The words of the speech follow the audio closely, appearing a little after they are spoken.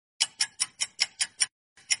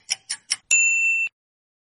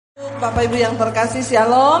Bapak Ibu yang terkasih,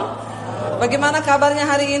 Shalom. Bagaimana kabarnya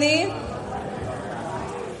hari ini?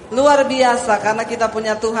 Luar biasa, karena kita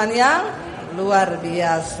punya Tuhan yang luar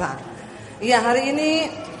biasa. Iya, hari ini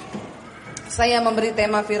saya memberi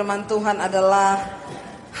tema firman Tuhan adalah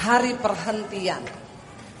hari perhentian.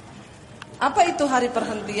 Apa itu hari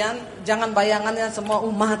perhentian? Jangan bayangannya semua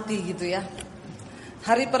mati gitu ya.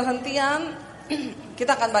 Hari perhentian,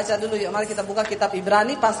 kita akan baca dulu yuk. Mari kita buka kitab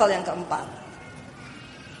Ibrani pasal yang keempat.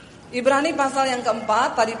 Ibrani pasal yang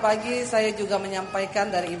keempat, tadi pagi saya juga menyampaikan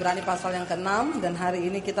dari Ibrani pasal yang ke-6, dan hari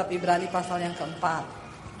ini kitab Ibrani pasal yang keempat.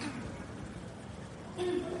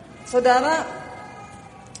 Saudara,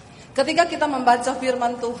 ketika kita membaca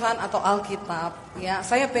firman Tuhan atau Alkitab, ya,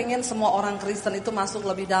 saya pengen semua orang Kristen itu masuk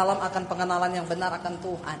lebih dalam akan pengenalan yang benar akan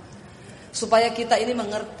Tuhan. Supaya kita ini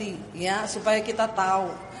mengerti, ya, supaya kita tahu.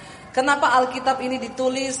 Kenapa Alkitab ini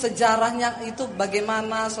ditulis, sejarahnya itu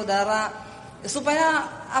bagaimana, saudara. Supaya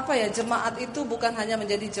jemaat itu bukan hanya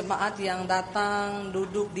menjadi jemaat yang datang,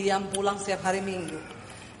 duduk, diam, pulang setiap hari Minggu.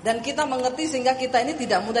 Dan kita mengerti sehingga kita ini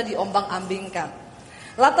tidak mudah diombang-ambingkan.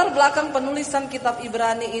 Latar belakang penulisan kitab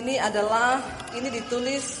Ibrani ini adalah, ini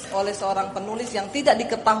ditulis oleh seorang penulis yang tidak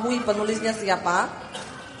diketahui penulisnya siapa.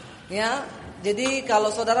 Ya, jadi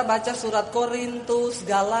kalau saudara baca surat Korintus,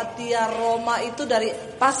 Galatia, Roma, itu dari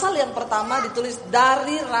pasal yang pertama ditulis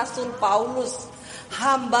dari Rasul Paulus,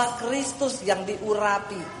 hamba Kristus yang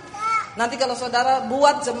diurapi. Nanti kalau saudara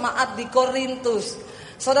buat jemaat di Korintus,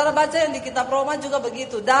 saudara baca yang di kitab Roma juga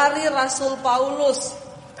begitu. Dari Rasul Paulus,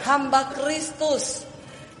 hamba Kristus,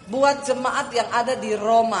 buat jemaat yang ada di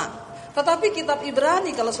Roma. Tetapi kitab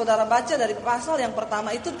Ibrani kalau saudara baca dari pasal yang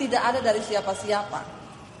pertama itu tidak ada dari siapa-siapa.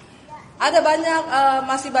 Ada banyak,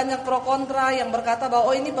 masih banyak pro kontra yang berkata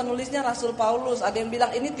bahwa ini penulisnya Rasul Paulus. Ada yang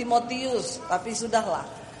bilang ini Timotius, tapi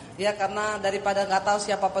sudahlah. Ya, karena daripada nggak tahu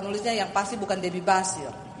siapa penulisnya, yang pasti bukan DEBBY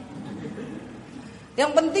BASJIR.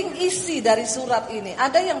 Yang penting isi dari surat ini.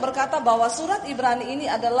 Ada yang berkata bahwa surat Ibrani ini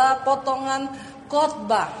adalah potongan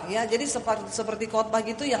khotbah, ya. Jadi seperti khotbah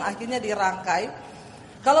gitu yang akhirnya dirangkai.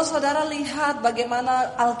 Kalau saudara lihat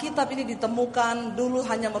bagaimana Alkitab ini ditemukan, dulu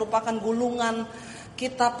hanya merupakan gulungan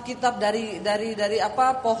kitab-kitab dari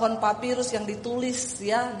pohon papirus yang ditulis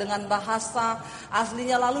ya dengan bahasa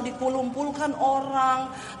aslinya, lalu dikumpulkan orang,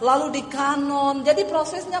 lalu dikanon. Jadi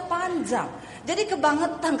prosesnya panjang. Jadi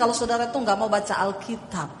kebangetan kalau saudara itu nggak mau baca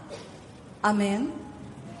Alkitab. Amin.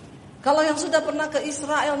 Kalau yang sudah pernah ke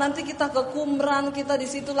Israel, nanti kita ke Qumran, kita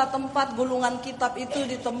disitulah tempat gulungan kitab itu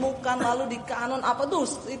ditemukan, lalu dikanon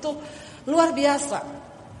itu luar biasa.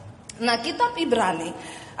 Nah, kitab Ibrani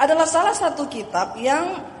adalah salah satu kitab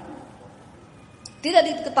yang tidak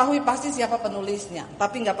diketahui pasti siapa penulisnya.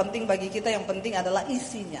 Tapi gak penting bagi kita, yang penting adalah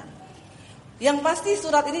isinya. Yang pasti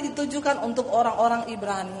surat ini ditujukan untuk orang-orang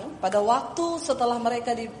Ibrani pada waktu setelah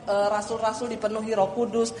mereka rasul-rasul dipenuhi Roh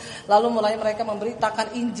Kudus, lalu mulai mereka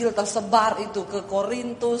memberitakan Injil tersebar itu ke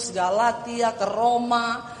Korintus, Galatia, ke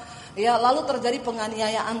Roma. Ya, lalu terjadi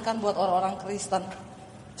penganiayaan kan buat orang-orang Kristen.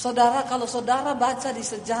 Saudara, kalau saudara baca di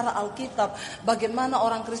sejarah Alkitab, bagaimana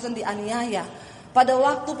orang Kristen dianiaya. Pada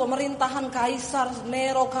waktu pemerintahan Kaisar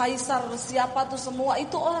Nero, Kaisar siapa tuh semua,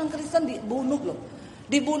 itu orang Kristen dibunuh loh.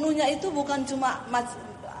 Dibunuhnya itu bukan cuma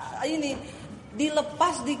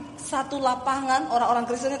dilepas di satu lapangan, orang-orang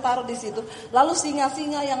Kristennya taruh di situ. Lalu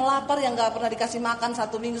singa-singa yang lapar, yang gak pernah dikasih makan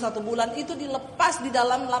 1 minggu 1 bulan, itu dilepas di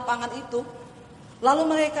dalam lapangan itu. Lalu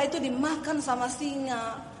mereka itu dimakan sama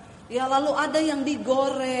singa. Ya, lalu ada yang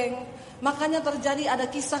digoreng. Makanya terjadi ada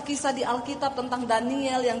kisah-kisah di Alkitab tentang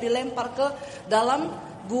Daniel yang dilempar ke dalam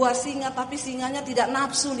gua singa, tapi singanya tidak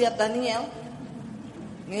nafsu lihat Daniel.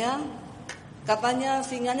 Ya. Katanya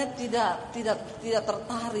singanya tidak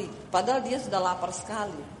tertarik, padahal dia sudah lapar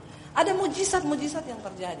sekali. Ada mujizat-mujizat yang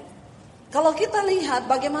terjadi. Kalau kita lihat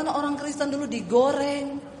bagaimana orang Kristen dulu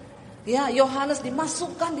digoreng. Ya, Yohanes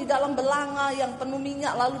dimasukkan di dalam belanga yang penuh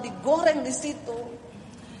minyak lalu digoreng di situ.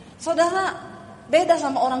 Saudara, beda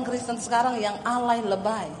sama orang Kristen sekarang yang alay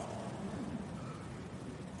lebay.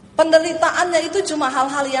 Penderitaannya itu cuma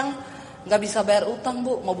hal-hal yang gak bisa bayar utang,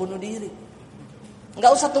 Bu, mau bunuh diri.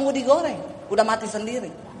 Gak usah tunggu digoreng, udah mati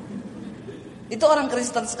sendiri. Itu orang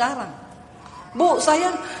Kristen sekarang. Bu,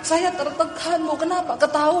 saya tertekan, Bu, kenapa?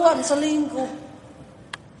 Ketahuan selingkuh.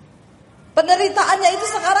 Penderitaannya itu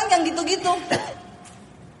sekarang yang gitu-gitu.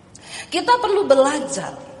 Kita perlu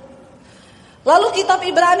belajar. Lalu kitab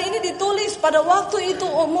Ibrani ini ditulis pada waktu itu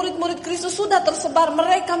murid-murid Kristus sudah tersebar.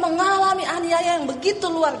 Mereka mengalami aniaya yang begitu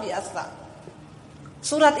luar biasa.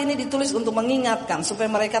 Surat ini ditulis untuk mengingatkan supaya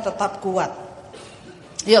mereka tetap kuat.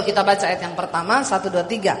 Yuk kita baca ayat yang pertama, 1, 2,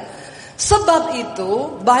 3. Sebab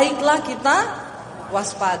itu baiklah kita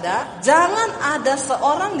waspada, jangan ada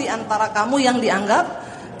seorang di antara kamu yang dianggap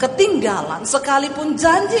ketinggalan, sekalipun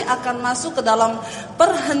janji akan masuk ke dalam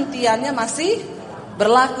perhentiannya masih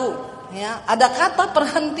berlaku. Ya, ada kata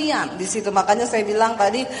perhentian di situ. Makanya saya bilang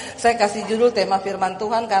tadi, saya kasih judul tema firman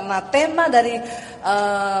Tuhan karena tema dari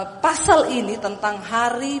pasal ini tentang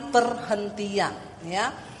hari perhentian.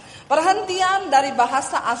 Ya, perhentian dari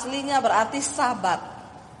bahasa aslinya berarti sabat.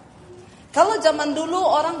 Kalau zaman dulu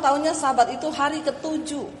orang taunya sabat itu hari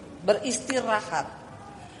ketujuh, beristirahat.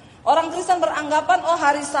 Orang Kristen beranggapan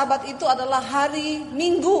hari sabat itu adalah hari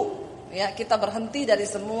Minggu. Ya, kita berhenti dari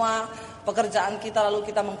semua pekerjaan kita lalu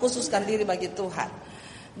kita mengkhususkan diri bagi Tuhan.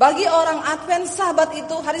 Bagi orang Advent sabat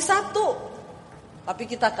itu hari Sabtu. Tapi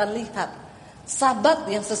kita akan lihat sabat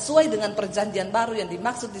yang sesuai dengan perjanjian baru yang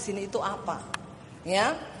dimaksud di sini itu apa.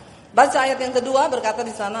 Ya. Baca ayat yang kedua, berkata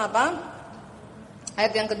di sana apa?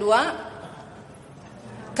 Ayat yang kedua,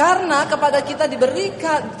 karena kepada kita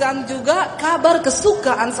diberikan dan juga kabar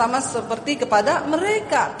kesukaan sama seperti kepada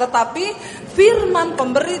mereka. Tetapi firman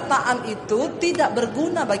pemberitaan itu tidak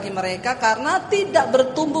berguna bagi mereka karena tidak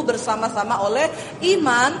bertumbuh bersama-sama oleh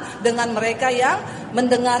iman dengan mereka yang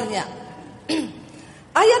mendengarnya.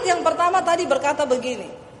 Ayat yang pertama tadi berkata begini,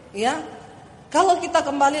 ya. Kalau kita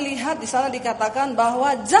kembali lihat di sana dikatakan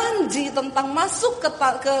bahwa janji tentang masuk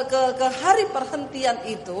ke hari perhentian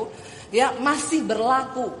itu ya masih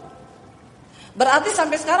berlaku. Berarti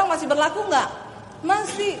sampai sekarang masih berlaku enggak?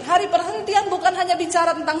 Masih. Hari perhentian bukan hanya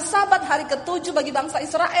bicara tentang sabat hari ketujuh bagi bangsa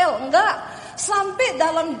Israel, enggak. Sampai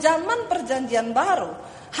dalam zaman perjanjian baru,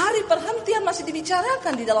 hari perhentian masih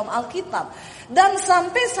dibicarakan di dalam Alkitab dan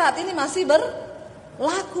sampai saat ini masih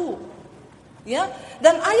berlaku. Ya,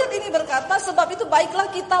 dan ayat ini berkata sebab itu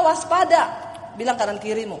baiklah kita waspada. Bilang kanan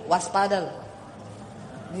kirimu, waspada loh.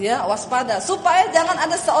 Ya, waspada supaya jangan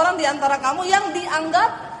ada seorang di antara kamu yang dianggap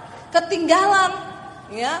ketinggalan.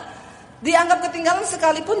 Ya, dianggap ketinggalan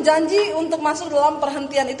sekalipun janji untuk masuk dalam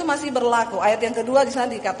perhentian itu masih berlaku. Ayat yang kedua di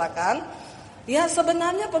sana dikatakan, ya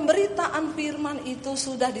sebenarnya pemberitaan firman itu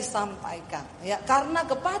sudah disampaikan. Ya, karena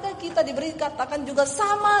kepada kita diberi katakan juga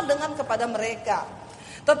sama dengan kepada mereka.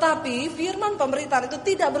 Tetapi firman pemberitaan itu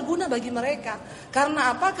tidak berguna bagi mereka.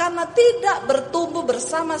 Karena apa? Karena tidak bertumbuh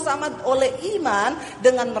bersama-sama oleh iman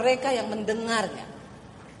dengan mereka yang mendengarnya.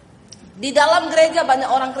 Di dalam gereja banyak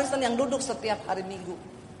orang Kristen yang duduk setiap hari Minggu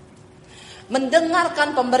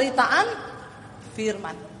mendengarkan pemberitaan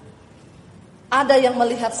firman. Ada yang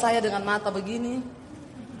melihat saya dengan mata begini.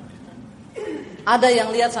 Ada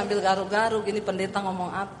yang lihat sambil garuk-garuk, ini pendeta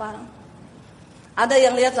ngomong apa. Ada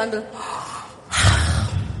yang lihat sambil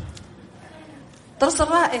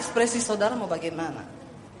terserah ekspresi saudara mau bagaimana.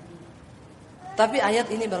 Tapi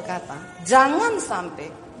ayat ini berkata, jangan sampai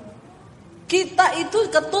kita itu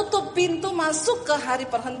ketutup pintu masuk ke hari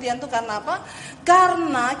perhentian itu karena apa?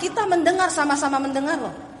 Karena kita mendengar, sama-sama mendengar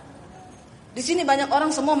loh. Di sini banyak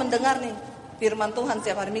orang semua mendengar nih firman Tuhan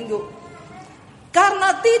setiap hari Minggu.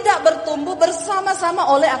 Karena tidak bertumbuh bersama-sama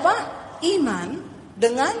oleh apa? Iman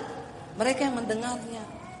dengan mereka yang mendengarnya.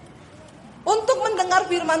 Untuk mendengar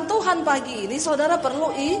firman Tuhan pagi ini, saudara perlu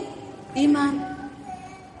iman.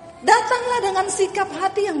 Datanglah dengan sikap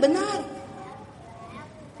hati yang benar.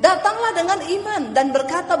 Datanglah dengan iman dan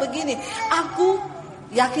berkata begini, aku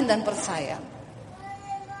yakin dan percaya.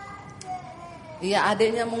 Iya,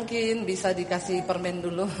 adiknya mungkin bisa dikasih permen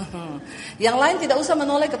dulu. Yang lain tidak usah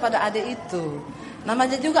menoleh kepada adik itu.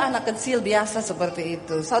 Namanya juga anak kecil biasa seperti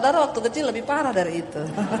itu. Saudara waktu kecil lebih parah dari itu.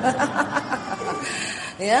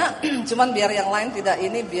 Ya, cuman biar yang lain tidak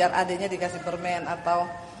ini, biar adiknya dikasih permen atau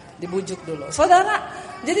dibujuk dulu. Saudara,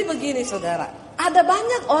 jadi begini saudara, ada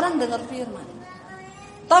banyak orang dengar firman.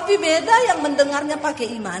 Tapi beda yang mendengarnya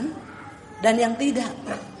pakai iman dan yang tidak.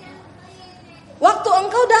 Waktu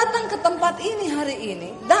engkau datang ke tempat ini hari ini,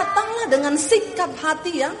 datanglah dengan sikap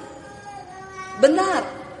hati yang benar.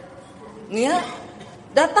 Ya,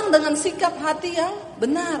 datang dengan sikap hati yang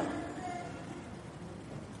benar.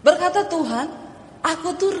 Berkata Tuhan,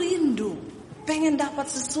 aku tuh rindu, pengen dapat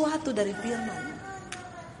sesuatu dari firman.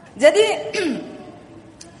 Jadi,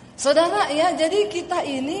 saudara ya, jadi kita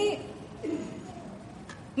ini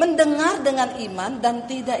mendengar dengan iman dan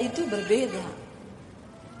tidak itu berbeda.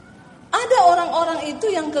 Ada orang-orang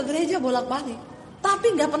itu yang ke gereja bolak-balik,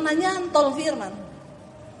 tapi gak pernah nyantol firman.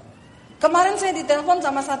 Kemarin saya ditelepon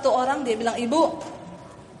sama satu orang, dia bilang, "Ibu,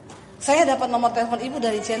 saya dapat nomor telepon ibu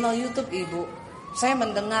dari channel YouTube ibu. Saya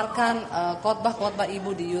mendengarkan khotbah-khotbah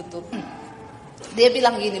ibu di YouTube." Dia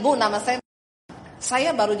bilang gini, "Bu, nama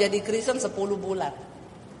saya baru jadi Kristen 10 bulan.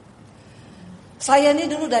 Saya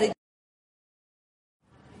ini dulu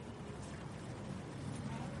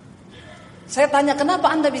Saya tanya,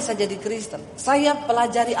 kenapa Anda bisa jadi Kristen? Saya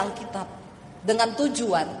pelajari Alkitab dengan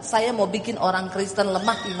tujuan saya mau bikin orang Kristen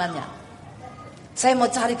lemah imannya. Saya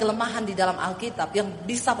mau cari kelemahan di dalam Alkitab yang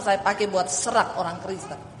bisa saya pakai buat serak orang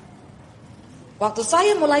Kristen. Waktu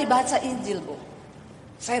saya mulai baca Injil, Bu,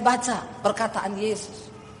 saya baca perkataan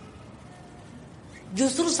Yesus.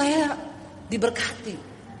 Justru saya diberkati.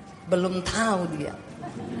 Belum tahu dia.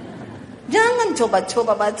 Jangan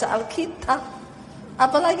coba-coba baca Alkitab,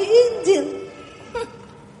 apalagi Injil.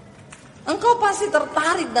 Engkau pasti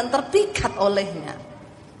tertarik dan terpikat olehnya.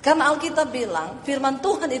 Karena Alkitab bilang firman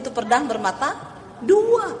Tuhan itu pedang bermata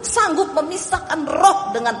dua, sanggup memisahkan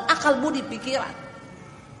roh dengan akal budi pikiran,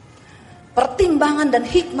 pertimbangan dan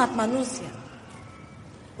hikmat manusia.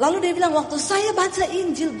 Lalu dia bilang, waktu saya baca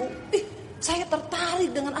Injil, Bu, saya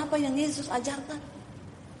tertarik dengan apa yang Yesus ajarkan.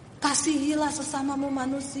 Kasihilah sesamamu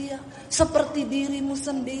manusia seperti dirimu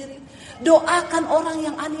sendiri. Doakan orang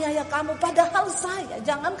yang aniaya kamu. Padahal saya,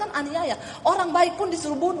 jangankan aniaya, orang baik pun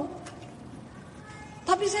disuruh bunuh.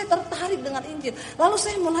 Tapi saya tertarik dengan Injil. Lalu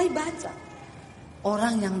saya mulai baca.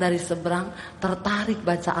 Orang yang dari seberang tertarik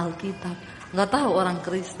baca Alkitab. Gak tahu orang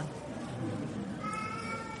Kristen.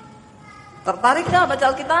 Tertarik gak baca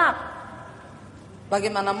Alkitab?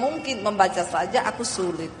 Bagaimana mungkin membaca saja aku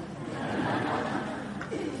sulit.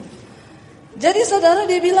 Jadi saudara,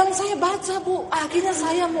 dia bilang, saya baca, Bu. Akhirnya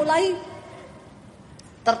saya mulai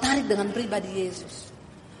tertarik dengan pribadi Yesus.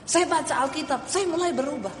 Saya baca Alkitab, saya mulai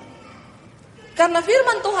berubah. Karena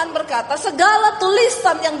firman Tuhan berkata, segala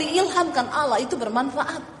tulisan yang diilhamkan Allah itu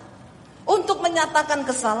bermanfaat. Untuk menyatakan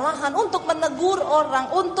kesalahan, untuk menegur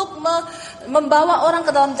orang, untuk membawa orang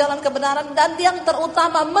ke dalam jalan kebenaran. Dan yang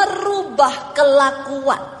terutama, merubah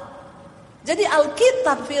kelakuan. Jadi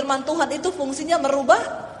Alkitab firman Tuhan itu fungsinya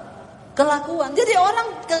merubah kelakuan. Jadi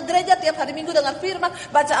orang ke gereja tiap hari Minggu dengar firman,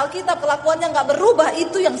 baca Alkitab, kelakuannya gak berubah.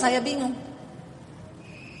 Itu yang saya bingung.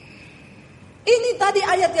 Ini tadi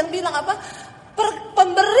ayat yang bilang apa?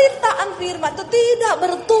 Pemberitaan firman itu tidak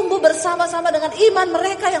bertumbuh bersama-sama dengan iman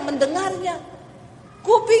mereka yang mendengarnya.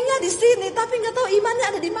 Kupingnya di sini, tapi gak tahu imannya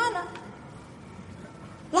ada di mana.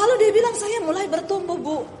 Lalu dia bilang, saya mulai bertumbuh,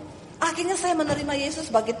 Bu. Akhirnya saya menerima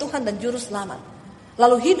Yesus sebagai Tuhan dan Juru Selamat.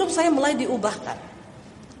 Lalu hidup saya mulai diubahkan.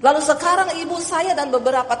 Lalu sekarang ibu saya dan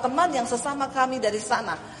beberapa teman yang sesama kami dari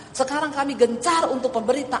sana, sekarang kami gencar untuk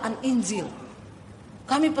pemberitaan Injil.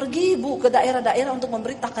 Kami pergi, Bu, ke daerah-daerah untuk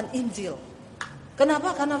memberitakan Injil.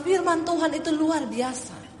 Kenapa? Karena firman Tuhan itu luar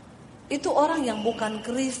biasa. Itu orang yang bukan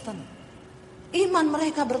Kristen, iman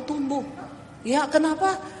mereka bertumbuh. Ya,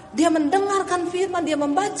 kenapa? Dia mendengarkan firman, dia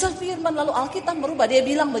membaca firman, lalu Alkitab berubah. Dia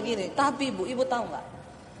bilang begini, tapi Bu, ibu tahu gak?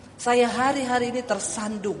 Saya hari-hari ini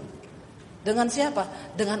tersandung. Dengan siapa?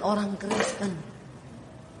 Dengan orang Kristen.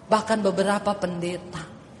 Bahkan beberapa pendeta.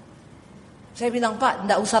 Saya bilang, Pak,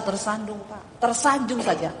 tidak usah tersandung, Pak. Tersanjung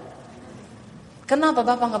saja. Kenapa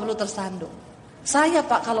Bapak gak perlu tersandung? Saya,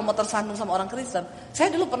 Pak, kalau mau tersandung sama orang Kristen, saya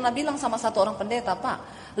dulu pernah bilang sama satu orang pendeta, Pak,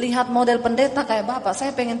 lihat model pendeta kayak Bapak, saya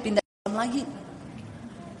pengen pindah lagi.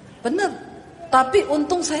 Bener. Tapi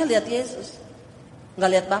untung saya lihat Yesus, gak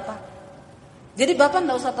lihat Bapak. Jadi Bapak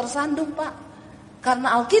tidak usah tersandung, Pak.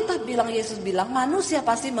 Karena Alkitab bilang, Yesus bilang, manusia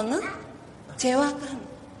pasti mengecewakan.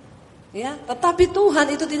 Ya, tetapi Tuhan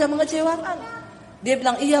itu tidak mengecewakan. Dia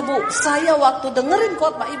bilang, iya Bu, saya waktu dengerin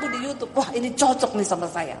khotbah Ibu di YouTube, wah ini cocok nih sama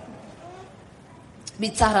saya.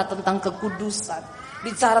 Bicara tentang kekudusan,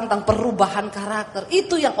 bicara tentang perubahan karakter,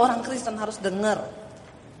 itu yang orang Kristen harus dengar.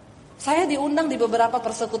 Saya diundang di beberapa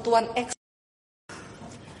persekutuan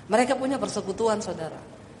mereka punya persekutuan, saudara.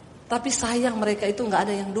 Tapi sayang mereka itu gak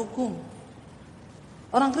ada yang dukung.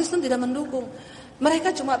 Orang Kristen tidak mendukung.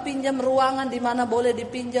 Mereka cuma pinjam ruangan di mana boleh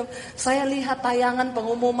dipinjam. Saya lihat tayangan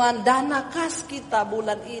pengumuman dana kas kita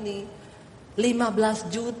bulan ini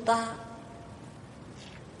 15 juta.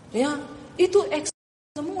 Ya, itu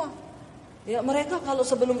semua. Ya, mereka kalau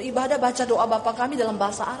sebelum ibadah baca doa Bapa kami dalam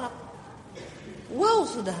bahasa Arab. Wow,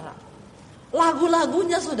 saudara.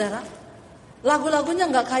 Lagu-lagunya, saudara.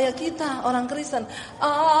 Lagu-lagunya nggak kayak kita orang Kristen.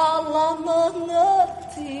 Allah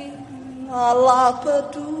mengerti. Allah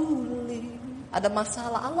peduli. Ada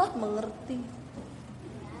masalah, Allah mengerti.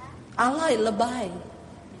 Allah lebay.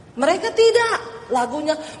 Mereka tidak.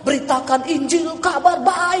 Lagunya beritakan Injil, kabar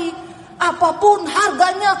baik. Apapun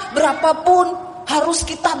harganya, berapapun harus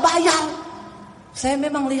kita bayar. Saya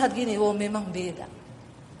memang lihat gini, oh memang beda.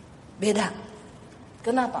 Beda.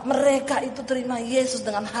 Kenapa? Mereka itu terima Yesus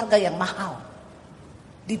dengan harga yang mahal.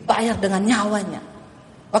 Dibayar dengan nyawanya.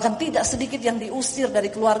 Bahkan tidak sedikit yang diusir dari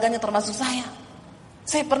keluarganya termasuk saya.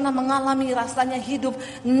 Saya pernah mengalami rasanya hidup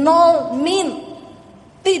 0 min.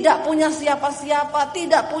 Tidak punya siapa-siapa,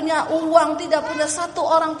 tidak punya uang, tidak punya satu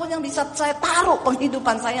orang pun yang bisa saya taruh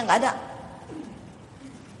penghidupan saya, nggak ada.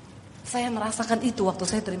 Saya merasakan itu waktu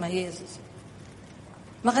saya terima Yesus.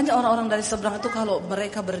 Makanya orang-orang dari seberang itu kalau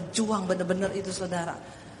mereka berjuang benar-benar itu saudara,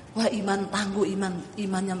 wah iman tangguh,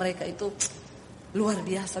 imannya mereka itu luar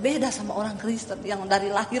biasa. Beda sama orang Kristen yang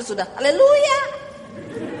dari lahir sudah haleluya,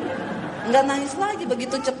 nggak nangis lagi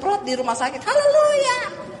begitu ceprot di rumah sakit haleluya,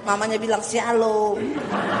 mamanya bilang shalom.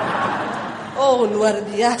 Oh luar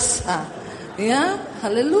biasa, ya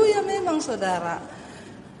haleluya memang saudara.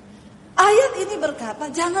 Ayat ini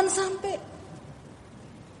berkata jangan sampai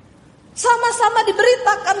sama-sama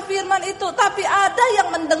diberitakan firman itu, tapi ada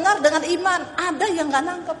yang mendengar dengan iman, ada yang gak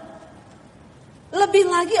nangkep.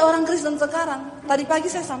 Lebih lagi orang Kristen sekarang, tadi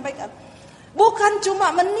pagi saya sampaikan, bukan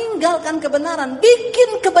cuma meninggalkan kebenaran,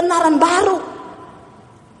 bikin kebenaran baru.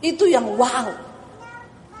 Itu yang wow.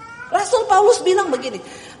 Rasul Paulus bilang begini,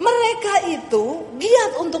 mereka itu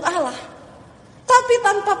giat untuk Allah, tapi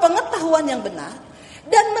tanpa pengetahuan yang benar,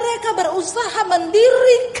 dan mereka berusaha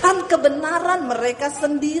mendirikan kebenaran mereka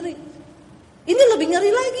sendiri. Ini lebih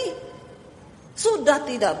ngeri lagi. Sudah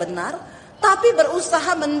tidak benar, tapi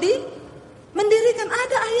berusaha mendirikan.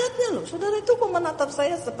 Ada ayatnya loh. Saudara itu kok menatap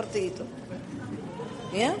saya seperti itu.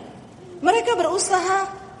 Ya, mereka berusaha.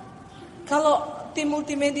 Kalau tim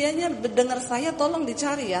multimedianya dengar saya, tolong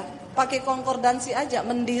dicari ya. Pakai konkordansi aja,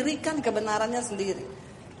 mendirikan kebenarannya sendiri.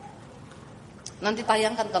 Nanti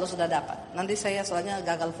tayangkan kalau sudah dapat. Nanti saya soalnya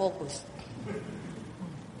gagal fokus.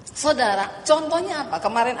 Saudara, contohnya apa?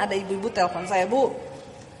 Kemarin ada ibu-ibu telepon saya, Bu,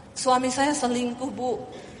 suami saya selingkuh, Bu.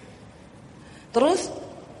 Terus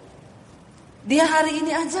dia hari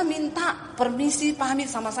ini aja minta permisi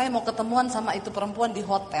pamit sama saya mau ketemuan sama itu perempuan di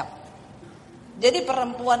hotel. Jadi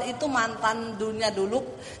perempuan itu mantan dunia dulu,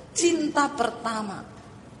 cinta pertama.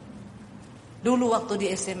 Dulu waktu di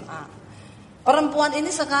SMA. Perempuan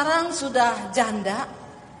ini sekarang sudah janda.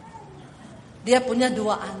 Dia punya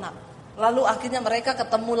 2 anak. Lalu akhirnya mereka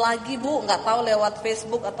ketemu lagi, Bu, nggak tahu lewat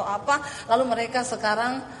Facebook atau apa. Lalu mereka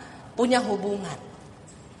sekarang punya hubungan.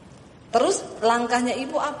 Terus langkahnya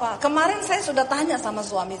ibu apa? Kemarin saya sudah tanya sama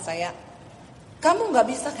suami saya, kamu nggak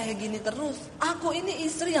bisa kayak gini terus. Aku ini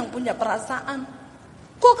istri yang punya perasaan.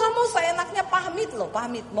 Kok kamu seenaknya pamit loh,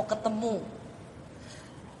 pamit mau ketemu.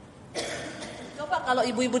 Coba kalau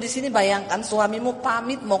ibu-ibu di sini bayangkan suamimu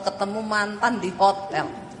pamit mau ketemu mantan di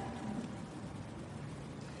hotel.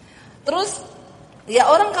 Terus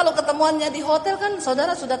ya orang kalau ketemuannya di hotel kan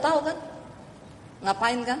saudara sudah tahu kan,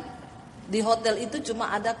 ngapain kan? Di hotel itu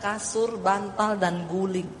cuma ada kasur, bantal dan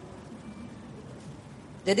guling.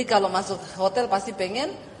 Jadi kalau masuk hotel pasti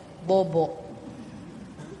pengen bobo.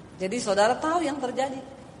 Jadi saudara tahu yang terjadi.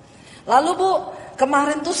 Lalu Bu,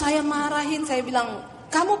 kemarin tuh saya marahin, saya bilang,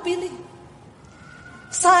 kamu pilih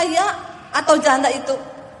saya atau janda itu,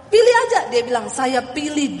 pilih aja. Dia bilang, saya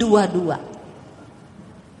pilih dua-dua.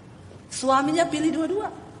 Suaminya pilih dua-dua.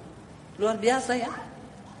 Luar biasa ya.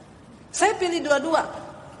 Saya pilih dua-dua.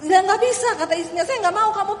 Ya nggak bisa, kata istrinya, saya nggak mau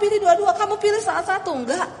kamu pilih dua-dua, kamu pilih salah satu.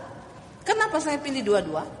 Enggak. Kenapa saya pilih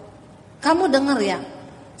dua-dua? Kamu dengar ya,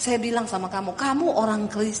 saya bilang sama kamu, kamu orang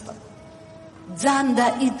Kristen.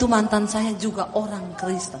 Janda itu mantan saya juga orang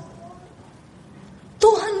Kristen.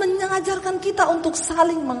 Tuhan mengajarkan kita untuk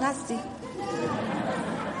saling mengasihi.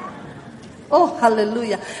 Oh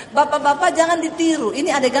haleluya. Bapak-bapak jangan ditiru, ini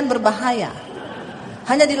adegan berbahaya.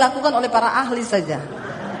 Hanya dilakukan oleh para ahli saja.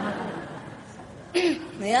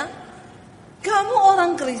 Ya, kamu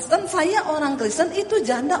orang Kristen, saya orang Kristen, itu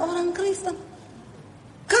janda orang Kristen.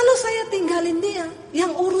 Kalau saya tinggalin dia,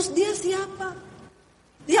 yang urus dia siapa?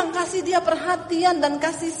 Yang kasih dia perhatian dan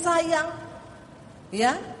kasih sayang.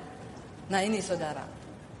 Ya, nah ini saudara.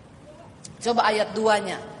 Coba ayat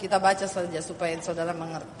 2-nya kita baca saja supaya saudara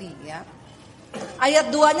mengerti ya.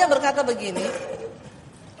 Ayat 2-nya berkata begini.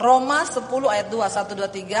 Roma 10 ayat 2, 1, 2,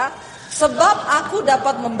 3. Sebab aku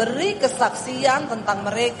dapat memberi kesaksian tentang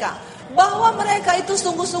mereka, bahwa mereka itu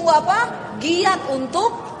sungguh-sungguh apa? Giat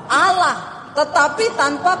untuk Allah, tetapi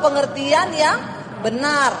tanpa pengertian yang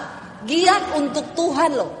benar. Giat untuk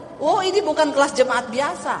Tuhan loh. Oh ini bukan kelas jemaat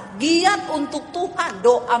biasa. Giat untuk Tuhan.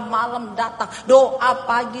 Doa malam datang, doa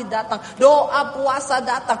pagi datang, doa puasa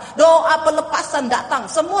datang, doa pelepasan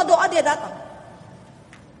datang. Semua doa dia datang.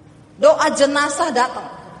 Doa jenazah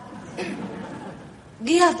datang.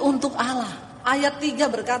 Giat untuk Allah. Ayat 3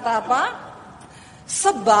 berkata apa?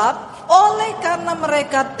 Sebab oleh karena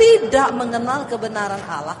mereka tidak mengenal kebenaran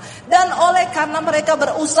Allah, dan oleh karena mereka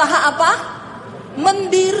berusaha apa?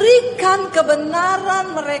 Mendirikan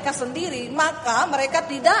kebenaran mereka sendiri, maka mereka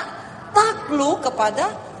tidak takluk kepada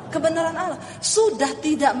kebenaran Allah. Sudah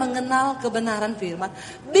tidak mengenal kebenaran firman,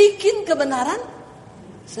 bikin kebenaran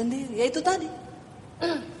sendiri. Yaitu tadi,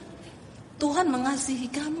 Tuhan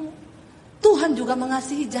mengasihi kamu, Tuhan juga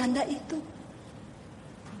mengasihi janda itu.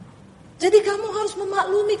 Jadi kamu harus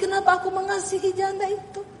memaklumi kenapa aku mengasihi janda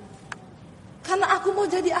itu. Karena aku mau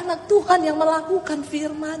jadi anak Tuhan yang melakukan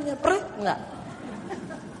firman-Nya. Enggak.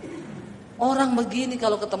 Orang begini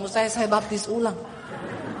kalau ketemu saya baptis ulang.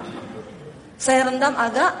 Saya rendam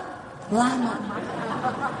agak lama.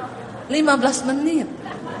 15 menit.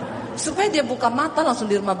 Supaya dia buka mata langsung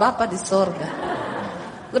di rumah Bapa di sorga.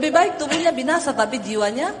 Lebih baik tubuhnya binasa tapi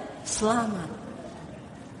jiwanya selamat.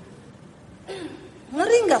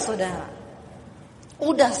 Ngeri gak saudara?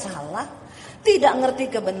 Udah salah, tidak ngerti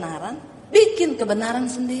kebenaran, bikin kebenaran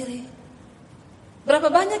sendiri. Berapa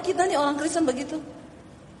banyak kita nih orang Kristen begitu?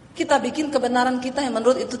 Kita bikin kebenaran kita yang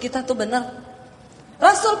menurut itu kita tuh benar.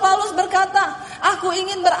 Rasul Paulus berkata, aku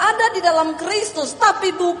ingin berada di dalam Kristus,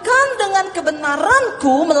 tapi bukan dengan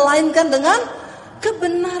kebenaranku, melainkan dengan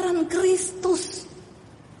kebenaran Kristus.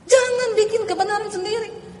 Jangan bikin kebenaran sendiri.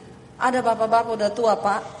 Ada bapak-bapak udah tua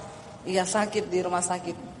pak, iya sakit di rumah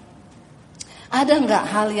sakit. Ada enggak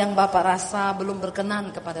hal yang bapak rasa belum berkenan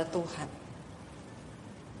kepada Tuhan?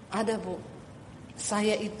 Ada bu.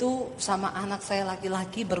 Saya itu sama anak saya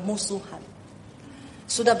laki-laki bermusuhan.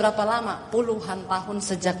 Sudah berapa lama? Puluhan tahun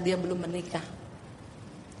sejak dia belum menikah.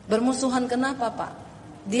 Bermusuhan kenapa pak?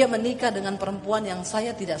 Dia menikah dengan perempuan yang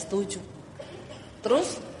saya tidak setuju.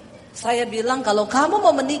 Terus saya bilang kalau kamu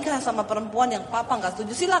mau menikah sama perempuan yang papa gak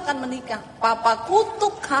setuju, silakan menikah. Papa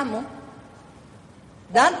kutuk kamu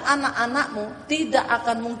dan anak-anakmu tidak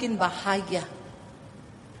akan mungkin bahagia.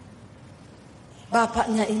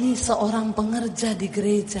 Bapaknya ini seorang pengerja di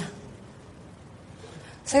gereja.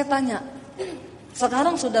 Saya tanya,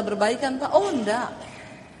 sekarang sudah berbaikan pak? Oh enggak.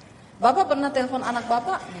 Bapak pernah telepon anak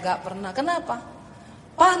bapak? Enggak pernah. Kenapa?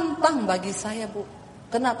 Pantang bagi saya bu.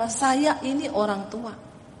 Kenapa? Saya ini orang tua.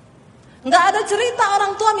 Enggak ada cerita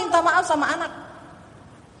orang tua minta maaf sama anak.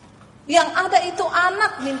 Yang ada itu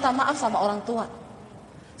anak minta maaf sama orang tua.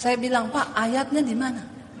 Saya bilang, Pak, ayatnya di mana?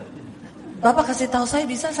 Bapak kasih tahu saya,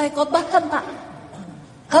 bisa saya khotbahkan, Pak.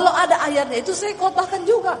 Kalau ada ayatnya itu saya khotbahkan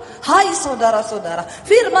juga. Hai saudara-saudara,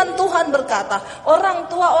 firman Tuhan berkata, orang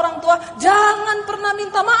tua, jangan pernah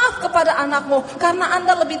minta maaf kepada anakmu karena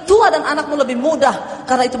Anda lebih tua dan anakmu lebih muda,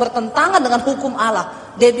 karena itu bertentangan dengan hukum Allah.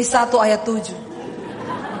 DEBBY 1 ayat 7.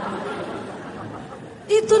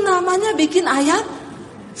 Itu namanya bikin ayat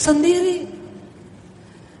sendiri.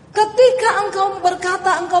 Ketika engkau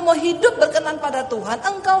berkata engkau mau hidup berkenan pada Tuhan,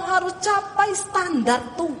 engkau harus capai standar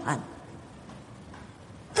Tuhan.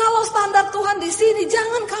 Kalau standar Tuhan di sini,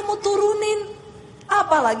 jangan kamu turunin.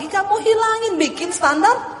 Apalagi kamu hilangin, bikin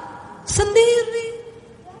standar sendiri.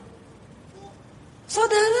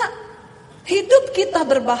 Saudara, hidup kita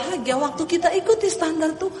berbahagia waktu kita ikuti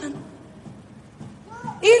standar Tuhan.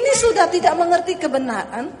 Ini sudah tidak mengerti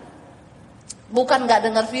kebenaran. Bukan gak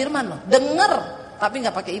dengar firman loh. Dengar tapi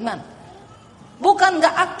gak pakai iman. Bukan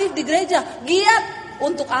gak aktif di gereja. Giat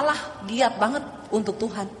untuk Allah. Giat banget untuk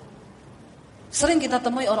Tuhan. Sering kita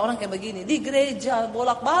temui orang-orang kayak begini. Di gereja,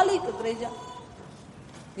 bolak-balik ke gereja.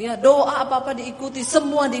 Ya, doa apa-apa diikuti.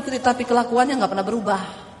 Semua diikuti tapi kelakuannya gak pernah berubah.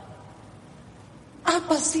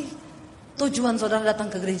 Apa sih tujuan saudara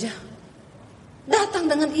datang ke gereja? Datang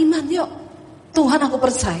dengan iman yuk. Tuhan aku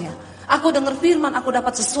percaya, aku dengar firman, aku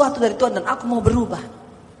dapat sesuatu dari Tuhan dan aku mau berubah.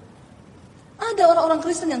 Ada orang-orang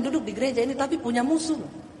Kristen yang duduk di gereja ini tapi punya musuh.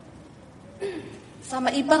 Sama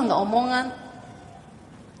ipar gak omongan,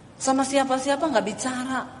 sama siapa-siapa gak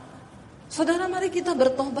bicara. Saudara mari kita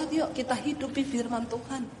bertobat yuk, kita hidupi firman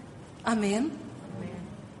Tuhan. Amin.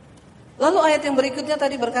 Lalu ayat yang berikutnya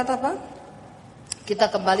tadi berkata apa? Kita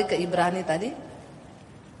kembali ke Ibrani tadi.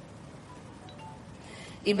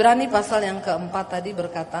 Ibrani pasal yang keempat tadi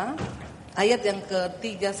berkata, ayat yang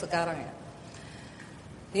ketiga sekarang ya.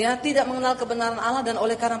 Ya, tidak mengenal kebenaran Allah dan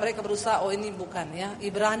oleh karena mereka berusaha, oh ini bukan ya.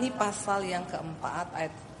 Ibrani pasal yang keempat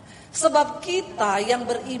ayat. Sebab kita yang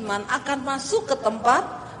beriman akan masuk ke tempat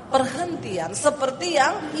perhentian seperti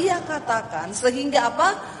yang ia katakan. Sehingga apa?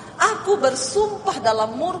 Aku bersumpah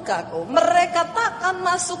dalam murkaku, mereka takkan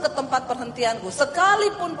masuk ke tempat perhentianku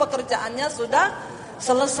sekalipun pekerjaannya sudah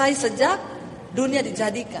selesai sejak dunia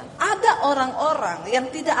dijadikan. Ada orang-orang yang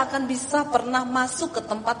tidak akan bisa pernah masuk ke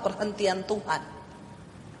tempat perhentian Tuhan.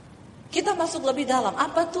 Kita masuk lebih dalam.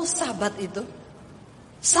 Apa tuh sabat itu?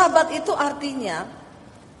 Sabat itu artinya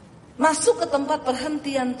masuk ke tempat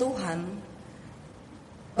perhentian Tuhan.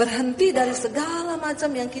 Berhenti dari segala macam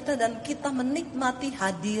yang kita dan kita menikmati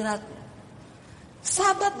hadirat.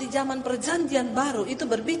 Sabat di zaman perjanjian baru itu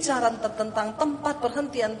berbicara tentang tempat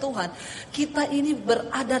perhentian Tuhan. Kita ini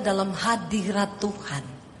berada dalam hadirat Tuhan.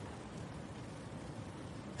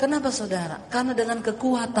 Kenapa saudara? Karena dengan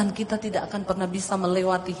kekuatan kita tidak akan pernah bisa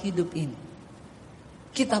melewati hidup ini.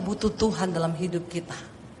 Kita butuh Tuhan dalam hidup kita.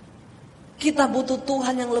 Kita butuh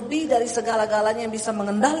Tuhan yang lebih dari segala-galanya yang bisa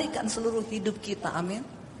mengendalikan seluruh hidup kita. Amin.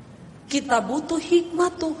 Kita butuh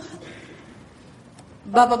hikmat Tuhan.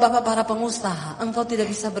 Bapak-bapak para pengusaha, engkau tidak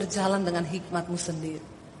bisa berjalan dengan hikmatmu sendiri.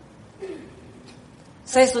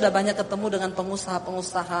 Saya sudah banyak ketemu dengan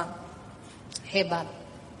pengusaha-pengusaha hebat.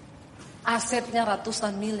 Asetnya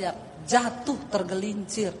ratusan miliar, jatuh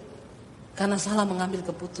tergelincir karena salah mengambil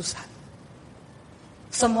keputusan.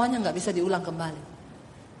 Semuanya gak bisa diulang kembali.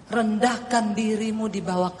 Rendahkan dirimu di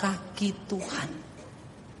bawah kaki Tuhan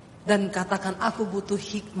dan katakan, aku butuh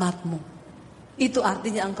hikmatmu. Itu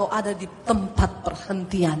artinya engkau ada di tempat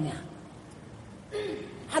perhentiannya.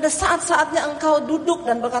 Ada saat-saatnya engkau duduk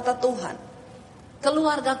dan berkata, Tuhan,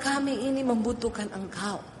 keluarga kami ini membutuhkan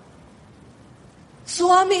engkau.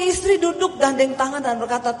 Suami istri duduk gandeng tangan dan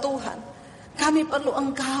berkata, Tuhan, kami perlu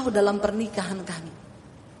engkau dalam pernikahan kami.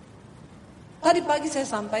 Tadi pagi saya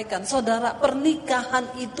sampaikan, saudara,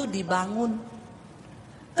 pernikahan itu dibangun.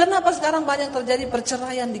 Kenapa sekarang banyak terjadi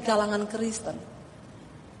perceraian di kalangan Kristen?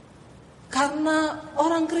 Karena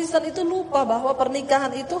orang Kristen itu lupa bahwa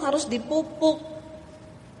pernikahan itu harus dipupuk.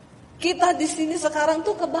 Kita di sini sekarang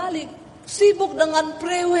tuh kebalik, sibuk dengan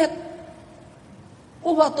prewed.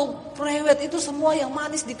 Waktu prewed itu semua yang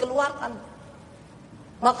manis dikeluarkan.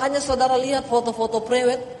 Makanya saudara lihat foto-foto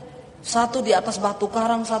prewed, satu di atas batu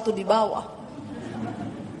karang, satu di bawah.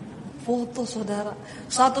 Foto saudara,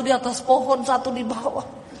 satu di atas pohon, satu di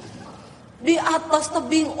bawah. Di atas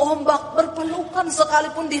tebing ombak berpelukan,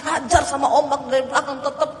 sekalipun dihajar sama ombak dari belakang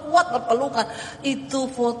tetap kuat berpelukan. Itu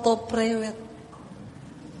foto prewed.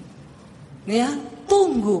 Ya,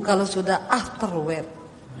 tunggu kalau sudah afterwed.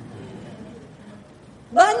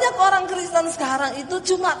 Banyak orang Kristen sekarang itu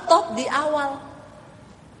cuma top di awal.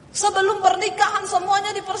 Sebelum pernikahan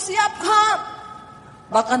semuanya dipersiapkan.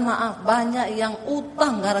 Bahkan maaf, banyak yang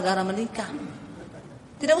utang gara-gara menikah.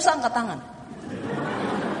 Tidak usah angkat tangan.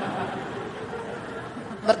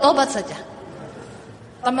 Bertobat saja.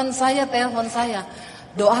 Teman saya telepon saya,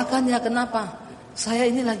 doakan ya, kenapa? Saya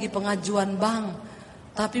ini lagi pengajuan bank,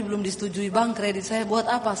 tapi belum disetujui bank kredit saya.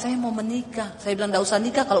 Buat apa? Saya mau menikah. Saya bilang, enggak usah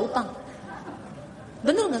nikah kalau utang.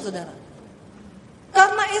 Benar gak saudara?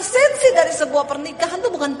 Karena esensi dari sebuah pernikahan itu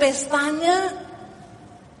bukan pestanya.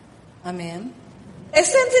 Amin.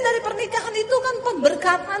 Esensi dari pernikahan itu kan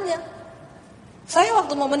pemberkatannya. Saya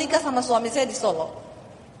waktu mau menikah sama suami saya di Solo,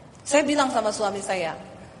 saya bilang sama suami saya,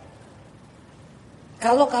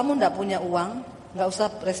 kalau kamu tidak punya uang, gak usah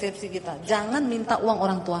resepsi kita. Jangan minta uang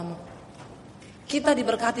orang tuamu. Kita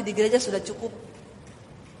diberkati di gereja sudah cukup.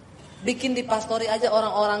 Bikin di pastori aja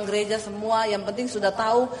orang-orang gereja semua. Yang penting sudah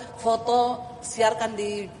tahu, foto siarkan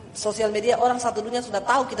di sosial media. Orang satu dunia sudah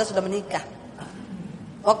tahu kita sudah menikah.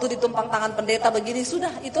 Waktu ditumpang tangan pendeta begini, sudah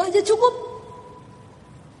itu aja cukup.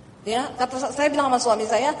 Ya, kata saya bilang sama suami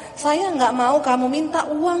saya gak mau kamu minta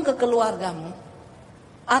uang ke keluargamu.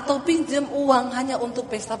 Atau pinjam uang hanya untuk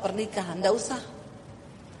pesta pernikahan, enggak usah.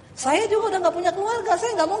 Saya juga udah gak punya keluarga,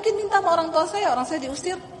 saya gak mungkin minta sama orang tua saya, orang saya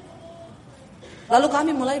diusir. Lalu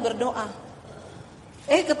kami mulai berdoa.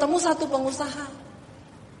 Ketemu satu pengusaha.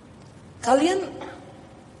 Kalian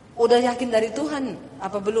udah yakin dari Tuhan?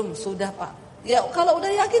 Apa belum? Sudah Pak. Ya kalau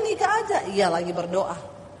udah yakin nikah aja. Iya, lagi berdoa.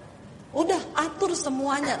 Udah atur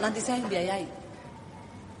semuanya, nanti saya yang biayai.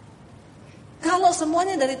 Kalau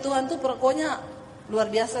semuanya dari Tuhan tuh pokoknya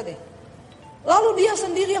luar biasa deh. Lalu dia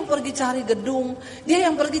sendiri yang pergi cari gedung, dia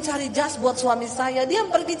yang pergi cari jas buat suami saya, dia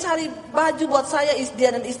yang pergi cari baju buat saya,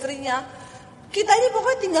 dia dan istrinya. Kita ini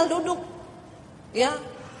pokoknya tinggal duduk. Ya,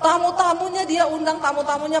 tamu-tamunya dia undang,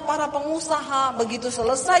 tamu-tamunya para pengusaha. Begitu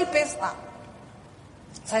selesai pesta,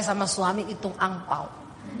 saya sama suami hitung angpau.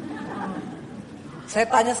 Saya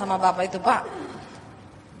tanya sama bapak itu, Pak,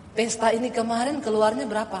 pesta ini kemarin keluarnya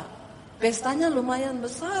berapa? Pestanya lumayan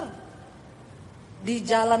besar, di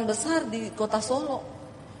jalan besar di kota Solo.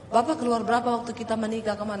 Bapak keluar berapa waktu kita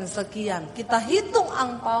menikah kemarin? Sekian. Kita hitung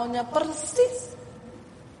angpaunya persis,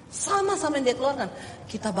 sama-sama yang dia keluarkan.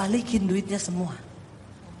 Kita balikin duitnya semua.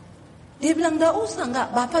 Dia bilang, enggak usah, enggak,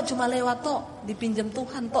 Bapak cuma lewat tok, dipinjam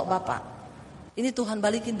Tuhan tok Bapak. Ini Tuhan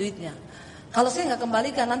balikin duitnya. Kalau saya enggak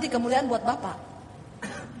kembalikan, nanti kemuliaan buat Bapak.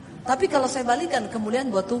 Tapi kalau saya balikan,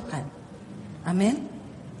 kemuliaan buat Tuhan. Amin.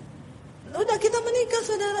 Udah kita menikah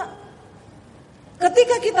saudara.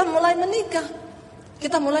 Ketika kita mulai menikah,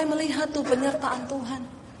 kita mulai melihat tuh penyertaan Tuhan.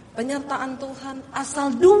 Penyertaan Tuhan.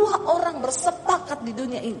 Asal dua orang bersepakat sepakat di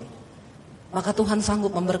dunia ini, maka Tuhan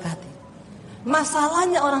sanggup memberkati.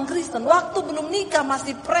 Masalahnya orang Kristen waktu belum nikah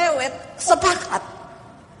masih prewed sepakat.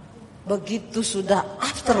 Begitu sudah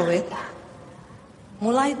afterwed,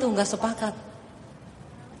 mulai itu gak sepakat.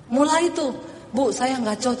 Mulai itu, Bu, saya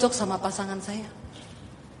gak cocok sama pasangan saya.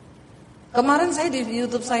 Kemarin saya di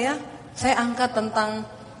YouTube saya angkat tentang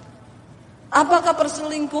apakah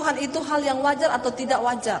perselingkuhan itu hal yang wajar atau tidak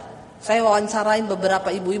wajar. Saya wawancarain beberapa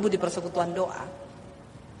ibu-ibu di persekutuan doa.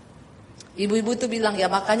 Ibu-ibu itu bilang, ya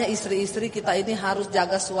makanya istri-istri kita ini harus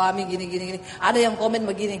jaga suami gini. Ada yang komen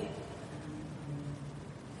begini,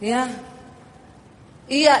 ya,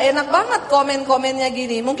 iya enak banget komen-komennya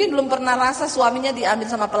gini. Mungkin belum pernah rasa suaminya diambil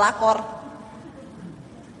sama pelakor.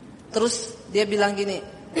 Terus dia bilang gini,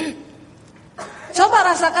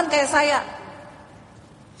 coba rasakan kayak saya.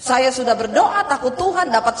 Saya sudah berdoa takut Tuhan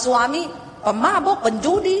dapat suami pemabok,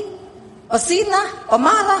 penjudi, pesinah,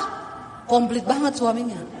 pemarah. Komplit banget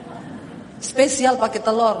suaminya. Spesial pakai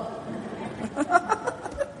telur.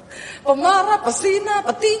 Pemarah, pesinah,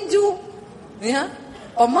 petinju, ya,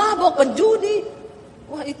 pemabok, penjudi.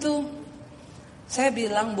 Wah itu, saya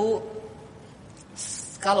bilang, Bu,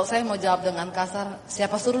 kalau saya mau jawab dengan kasar,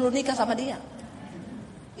 siapa suruh lu nikah sama dia?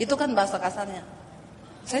 Itu kan bahasa kasarnya.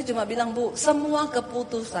 Saya cuma bilang, Bu, semua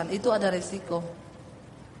keputusan itu ada resiko.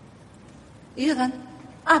 Iya kan?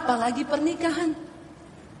 Apalagi pernikahan.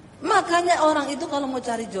 Makanya orang itu kalau mau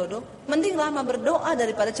cari jodoh, mending lama berdoa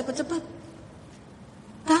daripada cepat-cepat.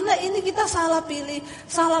 Karena ini kita salah pilih,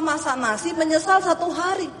 salah masak nasi, menyesal 1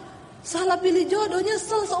 hari. Salah pilih jodoh,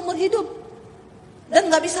 nyesel seumur hidup.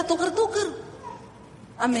 Dan gak bisa tuker-tuker.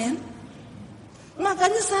 Amin.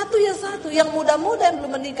 Makanya satu ya satu. Yang muda-muda yang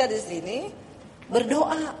belum menikah di sini,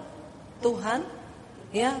 berdoa, Tuhan,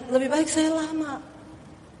 ya lebih baik saya lama.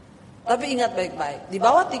 Tapi ingat baik-baik, di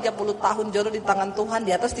bawah 30 tahun jodoh di tangan Tuhan,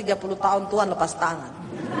 di atas 30 tahun Tuhan lepas tangan.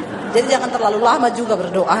 Jadi jangan terlalu lama juga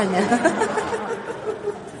berdoanya.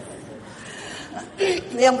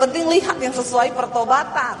 Yang penting lihat yang sesuai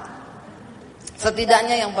pertobatan.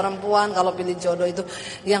 Setidaknya yang perempuan kalau pilih jodoh itu,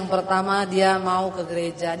 yang pertama dia mau ke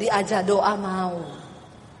gereja, diajak doa mau.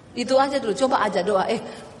 Itu aja dulu, coba ajak doa.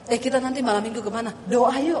 Kita nanti malam minggu kemana?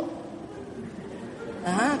 Doa yuk.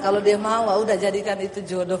 Nah kalau dia mau, udah jadikan itu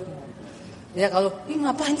jodoh. Ya kalau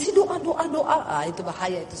ngapain sih doa. Itu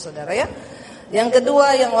bahaya itu saudara ya. Yang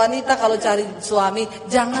kedua yang wanita kalau cari suami,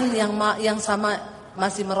 jangan yang sama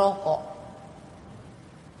masih merokok.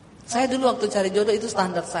 Saya dulu waktu cari jodoh itu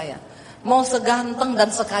standar saya. Mau seganteng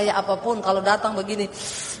dan sekaya apapun, kalau datang begini,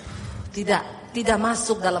 tidak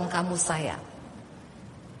masuk dalam kamus saya.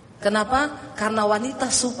 Kenapa? Karena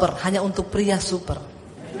wanita super hanya untuk pria super.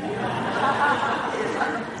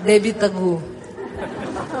 Debbie teguh.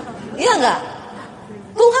 Iya enggak?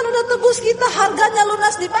 Tuhan udah tebus kita, harganya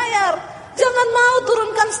lunas dibayar. Jangan mau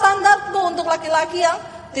turunkan standarmu untuk laki-laki yang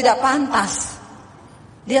tidak pantas.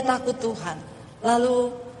 Dia takut Tuhan. Lalu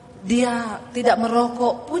dia tidak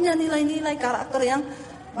merokok, punya nilai-nilai karakter yang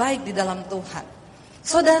baik di dalam Tuhan.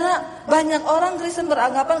 Saudara, banyak orang Kristen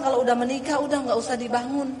beranggapan kalau udah menikah udah gak usah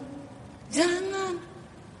dibangun. Jangan.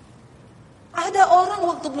 Ada orang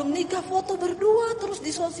waktu belum nikah foto berdua terus di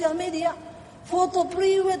sosial media. Foto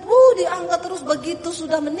prewed, diangkat terus. Begitu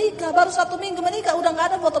sudah menikah, baru 1 minggu menikah udah gak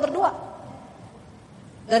ada foto berdua.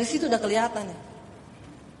 Dari situ udah kelihatan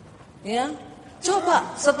ya.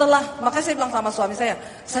 Coba setelah, makanya saya bilang sama suami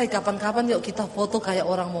saya kapan-kapan yuk kita foto kayak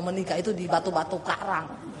orang mau menikah itu di batu-batu karang.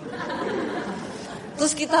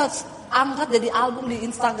 Terus kita angkat jadi album di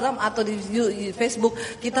Instagram atau di Facebook,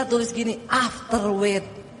 kita tulis gini, afterwed.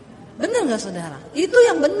 Bener gak saudara? Itu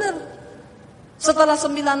yang bener. Setelah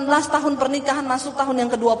 19 tahun pernikahan masuk tahun yang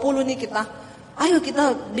ke-20 nih ayo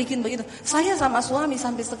kita bikin begitu. Saya sama suami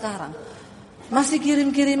sampai sekarang masih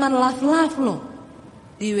kirim-kiriman love loh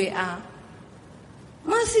di WA.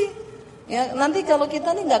 Masih. Ya, nanti kalau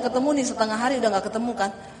kita nih nggak ketemu nih setengah hari udah nggak ketemu kan.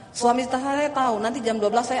 Suami saya tahu nanti jam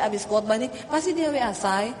 12 saya habis khotbah nih pasti dia WA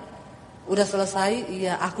saya. Udah selesai,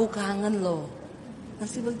 iya aku kangen loh.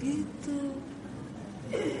 Masih begitu.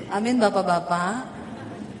 Amin bapak-bapak.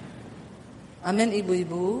 Amin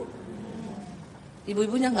ibu-ibu.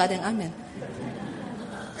 Ibu-ibunya gak ada yang amin.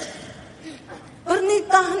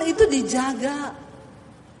 Pernikahan itu dijaga,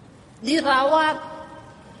 dirawat.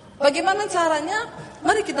 Bagaimana caranya?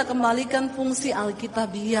 Mari kita kembalikan fungsi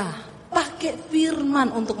Alkitabiah. Pakai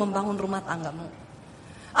firman untuk membangun rumah tanggamu.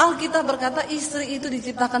 Alkitab berkata istri itu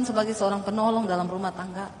diciptakan sebagai seorang penolong dalam rumah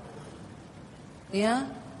tangga. Ya.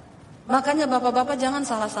 Makanya bapak-bapak jangan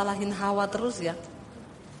salah-salahin Hawa terus ya.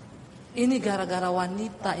 Ini gara-gara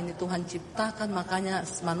wanita ini Tuhan ciptakan, makanya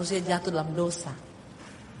manusia jatuh dalam dosa.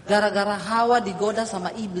 Gara-gara Hawa digoda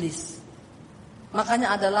sama iblis.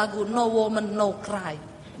 Makanya ada lagu No Woman No Cry.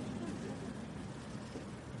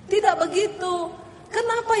 Tidak begitu.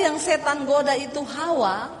 Kenapa yang setan goda itu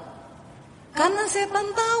Hawa? Karena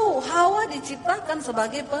setan tahu Hawa diciptakan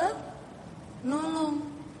sebagai penolong.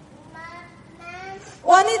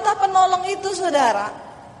 Wanita penolong itu, saudara.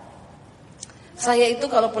 Saya itu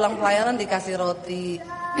kalau pulang pelayanan dikasih roti.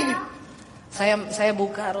 Saya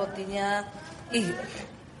buka rotinya.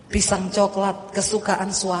 Pisang coklat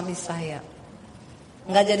kesukaan suami saya.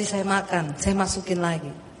 Enggak jadi saya makan, saya masukin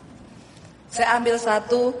lagi. Saya ambil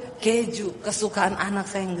satu keju kesukaan anak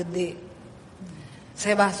saya yang gede.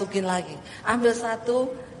 Saya masukin lagi. Ambil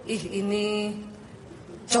satu, ini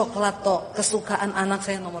coklat toh kesukaan anak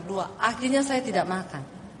saya nomor 2. Akhirnya saya tidak makan.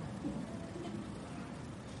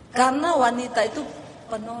 Karena wanita itu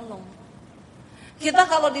penolong. Kita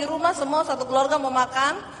kalau di rumah semua satu keluarga mau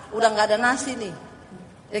makan, udah nggak ada nasi nih.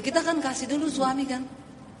 Ya kita kan kasih dulu suami kan.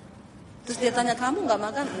 Terus dia tanya, kamu nggak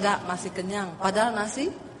makan? Nggak, masih kenyang. Padahal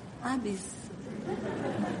nasi habis.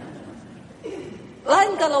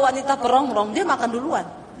 Lain kalau wanita perongrong, dia makan duluan.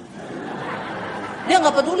 Dia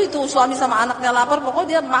nggak peduli tuh suami sama anaknya lapar, pokoknya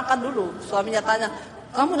dia makan dulu. Suaminya tanya,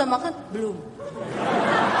 kamu udah makan? Belum.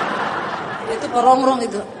 Itu perongrong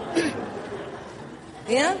itu.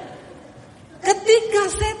 Ya, ketika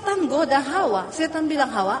setan goda Hawa, setan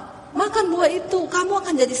bilang, Hawa, makan buah itu, kamu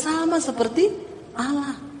akan jadi sama seperti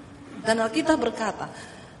Allah. Dan Alkitab berkata,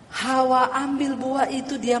 Hawa ambil buah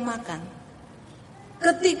itu, dia makan.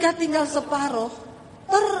 Ketika tinggal separuh,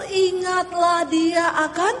 teringatlah dia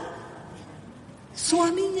akan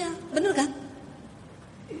suaminya. Bener kan?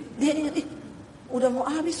 Dia ingat, udah mau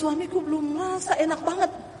habis suamiku belum merasa enak banget.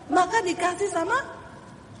 Maka dikasih sama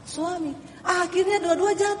suami. Akhirnya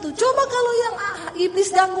dua-dua jatuh. Coba kalau yang iblis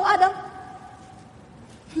ganggu Adam.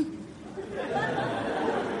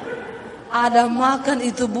 Adam makan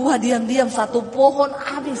itu buah diam-diam, satu pohon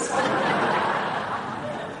habis.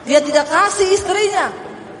 Dia tidak kasih istrinya.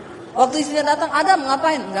 Waktu istrinya datang, Adam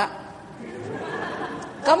ngapain? Enggak.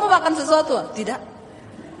 Kamu makan sesuatu? Tidak.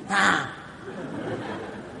 Nah,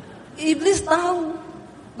 iblis tahu.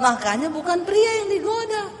 Makanya bukan pria yang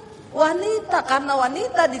digoda, wanita. Karena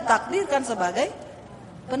wanita ditakdirkan sebagai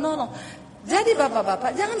penolong. Jadi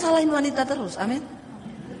bapak-bapak jangan salahin wanita terus. Amin.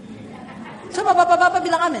 Coba bapak-bapak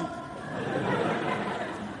bilang amin.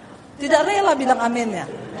 Tidak rela bilang aminnya.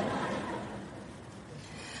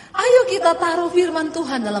 Ayo kita taruh firman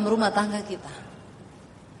Tuhan dalam rumah tangga kita.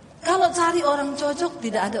 Kalau cari orang cocok,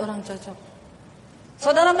 tidak ada orang cocok.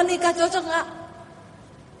 Saudara menikah cocok gak?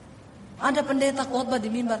 Ada pendeta khotbah di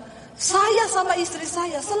mimbar. Saya sama istri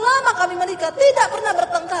saya selama kami menikah tidak pernah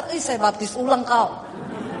bertengkar. Saya baptis ulang kau.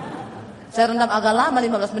 Saya rendam agak lama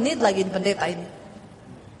 15 menit lagi di pendeta ini.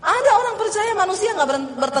 Ada orang percaya manusia gak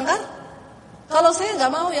bertengkar? Kalau saya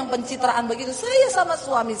gak mau yang pencitraan begitu. Saya sama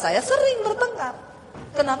suami saya sering bertengkar.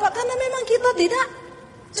 Kenapa? Karena memang kita tidak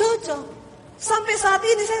cocok. Sampai saat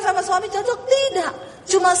ini saya sama suami cocok? Tidak.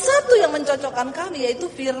 Cuma satu yang mencocokkan kami,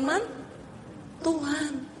 yaitu firman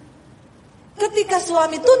Tuhan. Ketika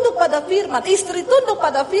suami tunduk pada firman, istri tunduk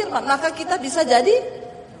pada firman, maka kita bisa jadi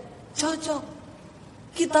cocok.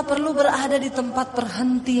 Kita perlu berada di tempat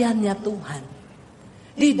perhentiannya Tuhan.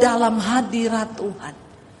 Di dalam hadirat Tuhan.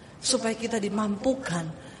 Supaya kita dimampukan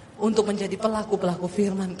untuk menjadi pelaku-pelaku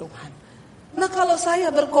firman Tuhan. Nah kalau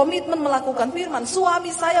saya berkomitmen melakukan firman,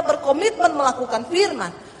 suami saya berkomitmen melakukan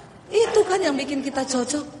firman, itu kan yang bikin kita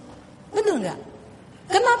cocok. Benar gak?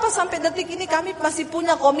 Kenapa sampai detik ini kami masih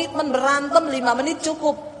punya komitmen berantem 5 menit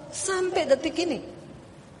cukup? Sampai detik ini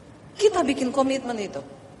kita bikin komitmen itu.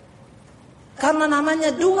 Karena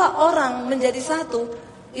namanya 2 orang menjadi satu,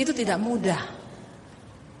 itu tidak mudah.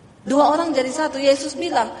 2 orang jadi satu. Yesus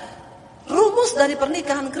bilang, rumus dari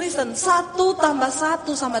pernikahan Kristen 1 tambah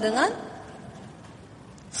 1 sama dengan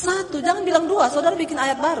 1. Jangan bilang 2, saudara bikin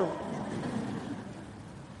ayat baru.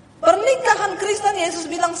 Pernikahan Kristen Yesus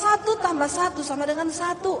bilang 1 tambah 1 sama dengan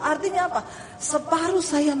 1. Artinya apa? Separuh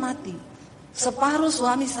saya mati, separuh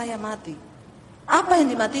suami saya mati. Apa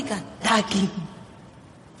yang dimatikan? Daging.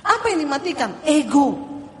 Apa yang dimatikan? Ego.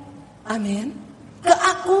 Amin.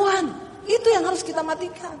 Keakuan. Itu yang harus kita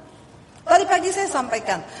matikan. Tadi pagi saya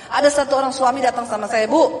sampaikan, ada satu orang suami datang sama saya,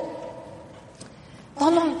 Bu,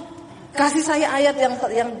 tolong kasih saya ayat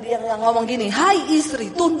yang ngomong gini, hai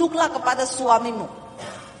istri, tunduklah kepada suamimu.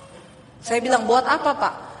 Saya bilang, buat apa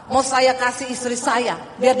Pak? Mau saya kasih istri saya,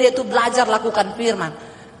 biar dia itu belajar lakukan firman.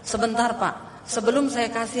 Sebentar Pak, sebelum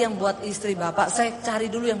saya kasih yang buat istri Bapak, saya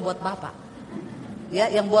cari dulu yang buat Bapak. Ya,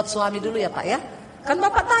 yang buat suami dulu ya Pak ya. Kan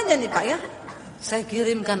Bapak tanya nih Pak ya. Saya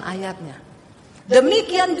kirimkan ayatnya.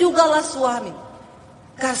 Demikian jugalah suami.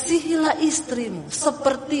 kasihilah istrimu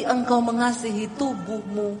seperti engkau mengasihi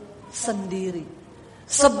tubuhmu sendiri.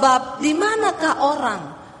 Sebab di manakah orang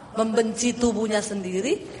membenci tubuhnya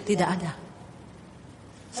sendiri? Tidak ada.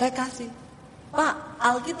 Saya kasih. Pak,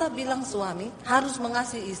 Alkitab bilang suami harus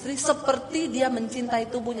mengasihi istri seperti dia mencintai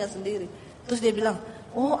tubuhnya sendiri. Terus dia bilang,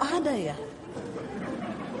 oh ada ya.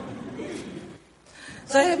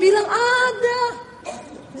 Saya bilang ada.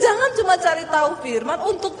 Jangan cuma cari tahu firman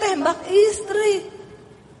untuk tembak istri.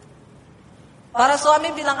 Para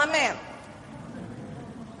suami bilang amin.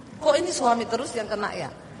 Kok ini suami terus yang kena ya?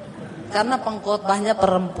 Karena pengkhotbahnya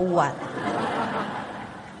perempuan.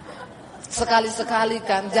 Sekali-sekali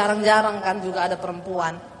kan, jarang-jarang kan juga ada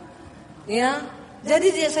perempuan. Ya, jadi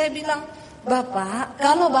saya bilang, Bapak,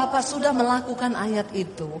 kalau Bapak sudah melakukan ayat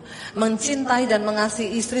itu, mencintai dan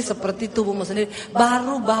mengasihi istri seperti tubuhmu sendiri,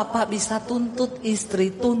 baru Bapak bisa tuntut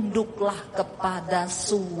istri, tunduklah kepada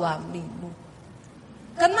suamimu.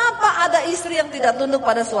 Kenapa ada istri yang tidak tunduk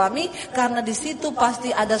pada suami? Karena di situ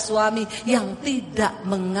pasti ada suami yang tidak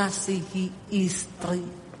mengasihi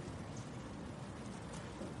istri.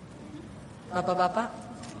 Bapak-bapak,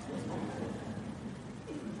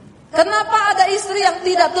 kenapa ada istri yang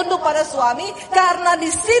tidak tunduk pada suami? Karena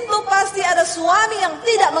di situ pasti ada suami yang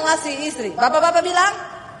tidak mengasihi istri. Bapak-bapak bilang,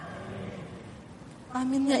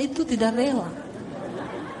 aminnya itu tidak rela.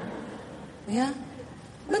 Ya,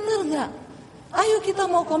 benar nggak? Ayo kita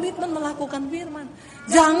mau komitmen melakukan firman.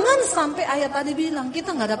 Jangan sampai ayat tadi bilang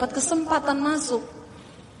kita nggak dapat kesempatan masuk.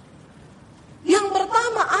 Yang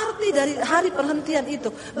pertama arti dari hari perhentian itu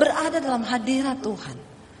berada dalam hadirat Tuhan.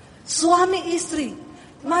 Suami istri,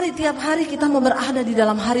 mari tiap hari kita mau berada di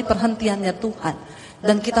dalam hari perhentiannya Tuhan.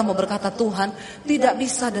 Dan kita mau berkata, Tuhan, tidak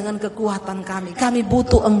bisa dengan kekuatan kami. Kami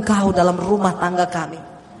butuh Engkau dalam rumah tangga kami.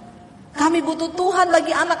 Kami butuh Tuhan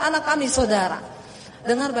bagi anak-anak kami, saudara.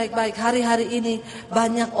 Dengar baik-baik, hari-hari ini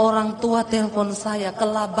banyak orang tua telepon saya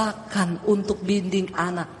kelabakan untuk bimbing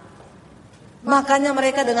anak. Makanya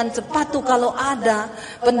mereka dengan cepat tuh kalau ada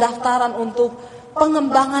pendaftaran untuk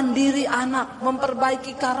pengembangan diri anak,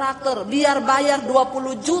 memperbaiki karakter, biar bayar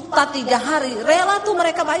 20 juta 3 hari, rela tuh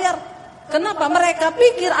mereka bayar. Kenapa? Mereka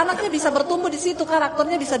pikir anaknya bisa bertumbuh di situ,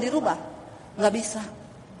 karakternya bisa dirubah. Nggak bisa.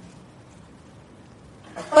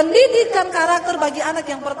 Pendidikan karakter bagi anak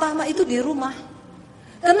yang pertama itu di rumah.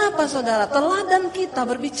 Kenapa saudara? Teladan kita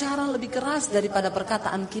berbicara lebih keras daripada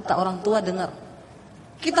perkataan kita. Orang tua dengar.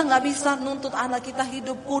 Kita nggak bisa nuntut anak kita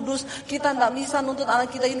hidup kudus. Kita nggak bisa nuntut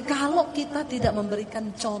anak kita ini kalau kita tidak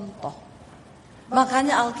memberikan contoh.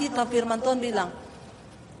 Makanya Alkitab firman Tuhan bilang,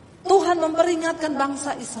 Tuhan memperingatkan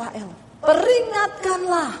bangsa Israel.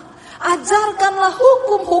 Peringatkanlah, ajarkanlah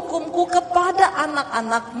hukum-hukumku kepada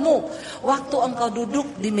anak-anakmu. Waktu engkau duduk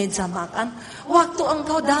di meja makan, waktu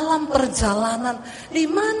engkau dalam perjalanan,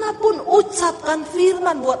 dimanapun ucapkan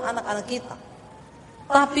firman buat anak-anak kita.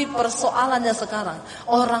 Tapi persoalannya sekarang,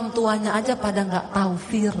 orang tuanya aja pada gak tahu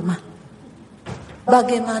firman.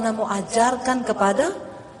 Bagaimana mau ajarkan kepada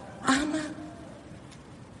anak?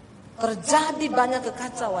 Terjadi banyak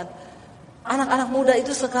kekacauan. Anak-anak muda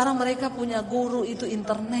itu sekarang mereka punya guru itu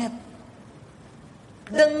internet.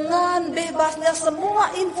 Dengan bebasnya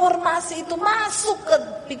semua informasi itu masuk ke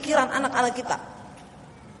pikiran anak-anak kita.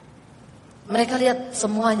 Mereka lihat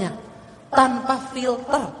semuanya tanpa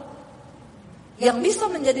filter. Yang bisa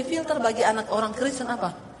menjadi filter bagi anak orang Kristen apa?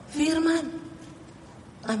 Firman.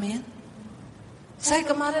 Amin. Saya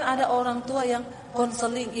kemarin ada orang tua yang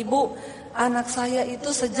konseling, Ibu, anak saya itu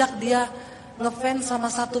sejak dia ngefans sama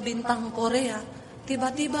satu bintang Korea,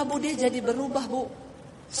 tiba-tiba Bu dia jadi berubah Bu.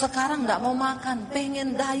 Sekarang gak mau makan,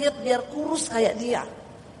 pengen diet biar kurus kayak dia.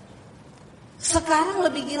 Sekarang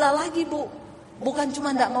lebih gila lagi Bu, bukan cuma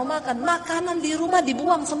gak mau makan, makanan di rumah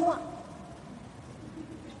dibuang semua.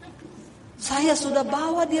 Saya sudah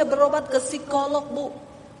bawa dia berobat ke psikolog Bu,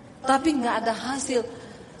 tapi gak ada hasil.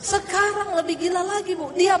 Sekarang lebih gila lagi Bu,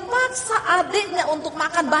 dia paksa adiknya untuk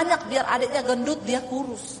makan banyak biar adiknya gendut, dia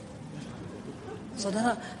kurus.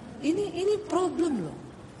 Saudara, ini problem loh.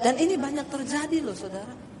 Dan ini banyak terjadi loh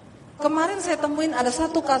saudara. Kemarin saya temuin ada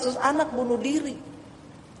satu kasus anak bunuh diri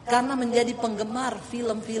karena menjadi penggemar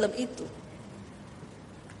film-film itu.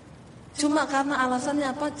 Cuma karena alasannya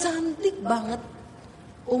apa? Cantik banget.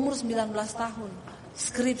 Umur 19 tahun.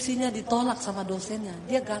 Skripsinya ditolak sama dosennya.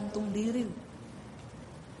 Dia gantung diri.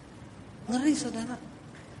 Ngeri saudara.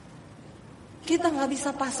 Kita gak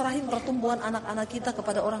bisa pasrahin pertumbuhan anak-anak kita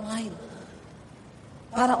kepada orang lain.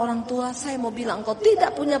 Para orang tua, saya mau bilang engkau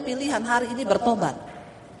tidak punya pilihan hari ini bertobat.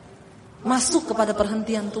 Masuk kepada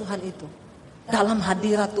perhentian Tuhan itu. Dalam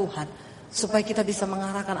hadirat Tuhan. Supaya kita bisa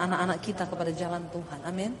mengarahkan anak-anak kita kepada jalan Tuhan.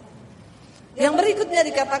 Amin. Yang berikutnya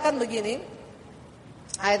dikatakan begini.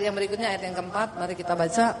 Ayat yang berikutnya, ayat yang keempat, mari kita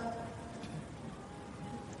baca.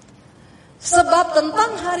 Sebab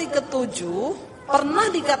tentang hari ketujuh pernah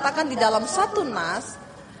dikatakan di dalam satu nas,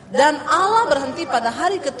 dan Allah berhenti pada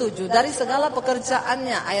hari ketujuh dari segala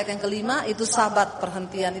pekerjaannya. Ayat yang kelima itu sabat,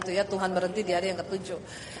 perhentian itu ya, Tuhan berhenti di hari yang ketujuh.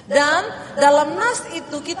 Dan dalam nas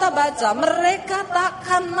itu kita baca, mereka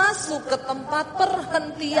takkan masuk ke tempat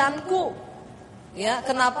perhentianku. Ya,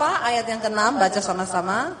 kenapa? Ayat yang keenam, baca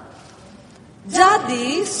sama-sama.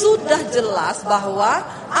 Jadi sudah jelas bahwa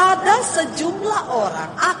ada sejumlah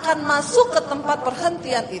orang akan masuk ke tempat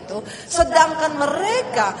perhentian itu, sedangkan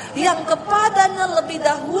mereka yang kepadanya lebih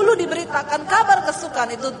dahulu diberitakan kabar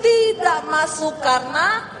kesukaan itu tidak masuk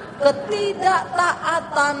karena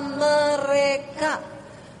ketidaktaatan mereka.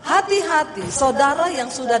 Hati-hati saudara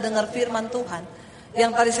yang sudah dengar firman Tuhan,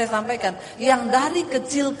 yang tadi saya sampaikan, yang dari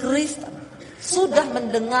kecil Kristen, sudah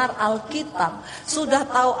mendengar Alkitab, sudah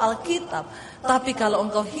tahu Alkitab, tapi kalau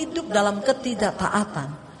engkau hidup dalam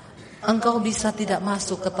ketidaktaatan, engkau bisa tidak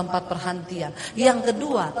masuk ke tempat perhentian. Yang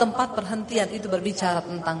kedua, tempat perhentian itu berbicara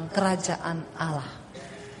tentang kerajaan Allah,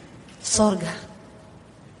 sorga.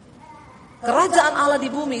 Kerajaan Allah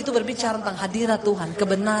di bumi itu berbicara tentang hadirat Tuhan,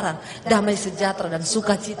 kebenaran, damai sejahtera dan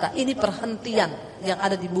sukacita. Ini perhentian yang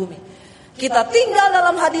ada di bumi. Kita tinggal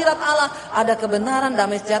dalam hadirat Allah, ada kebenaran,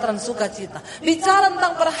 damai sejahtera dan sukacita. Bicara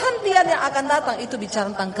tentang perhentian yang akan datang, itu bicara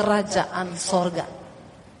tentang kerajaan sorga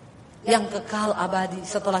yang kekal abadi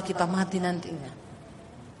setelah kita mati nantinya.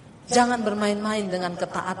 Jangan bermain-main dengan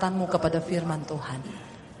ketaatanmu kepada firman Tuhan.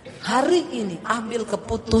 Hari ini ambil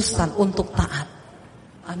keputusan untuk taat.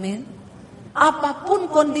 Amin. Apapun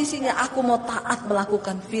kondisinya, aku mau taat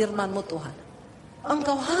melakukan firman-Mu Tuhan.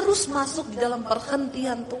 Engkau harus masuk di dalam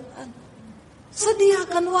perhentian Tuhan.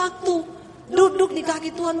 Sediakan waktu, duduk di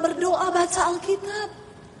kaki Tuhan, berdoa, baca Alkitab.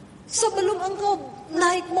 Sebelum engkau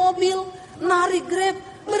naik mobil, narik Grab,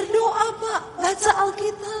 berdoa Pak, baca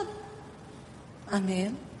Alkitab.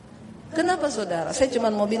 Amin. Kenapa saudara? Saya cuma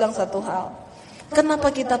mau bilang satu hal.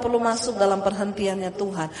 Kenapa kita perlu masuk dalam perhentiannya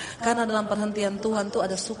Tuhan? Karena dalam perhentian Tuhan itu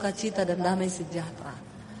ada sukacita dan damai sejahtera.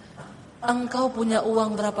 Engkau punya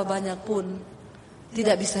uang berapa banyak pun,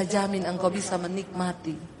 tidak bisa jamin engkau bisa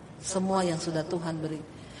menikmati semua yang sudah Tuhan beri.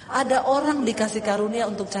 Ada orang dikasih karunia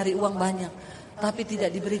untuk cari uang banyak, tapi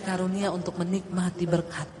tidak diberi karunia untuk menikmati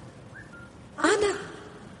berkat. Ada.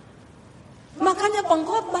 Makanya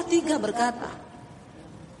pengkhotbah 3 berkata,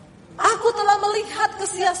 aku telah melihat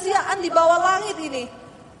kesia-siaan di bawah langit ini.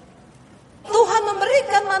 Tuhan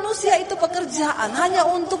memberikan manusia itu pekerjaan hanya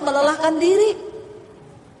untuk melelahkan diri.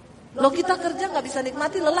 Loh, kita kerja gak bisa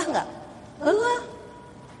nikmati, lelah gak? Lelah.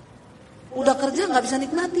 Udah kerja gak bisa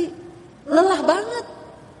nikmati, lelah banget.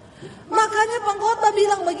 Makanya pengkhotbah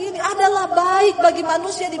bilang begini, adalah baik bagi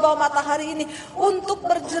manusia di bawah matahari ini untuk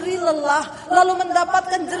berjerih lelah, lalu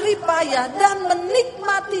mendapatkan jerih payah dan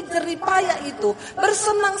menikmati jerih payah itu,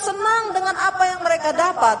 bersenang-senang dengan apa yang mereka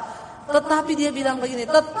dapat. Tetapi dia bilang begini,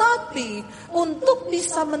 tetapi untuk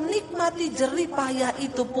bisa menikmati jerih payah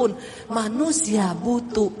itu pun manusia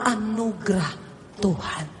butuh anugerah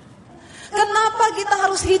Tuhan. Kenapa kita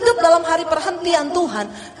harus hidup dalam hari perhentian Tuhan?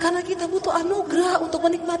 Karena kita butuh anugerah untuk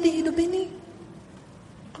menikmati hidup ini.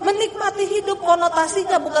 Menikmati hidup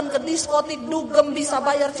konotasinya bukan ke diskotik, dugem, bisa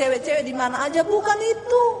bayar cewek-cewek di mana aja, bukan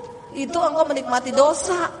itu. Itu engkau menikmati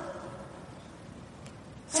dosa.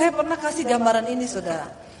 Saya pernah kasih gambaran ini saudara.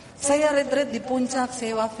 Saya retreat di puncak,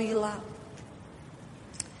 sewa villa.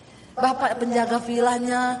 Bapak penjaga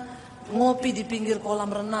villanya ngopi di pinggir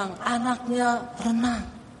kolam renang, anaknya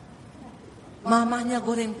renang. Mamanya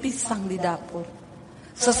goreng pisang di dapur.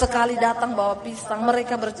 Sesekali datang bawa pisang,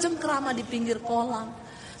 mereka bercengkrama di pinggir kolam.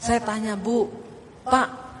 Saya tanya, Bu,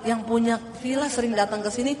 Pak, yang punya villa sering datang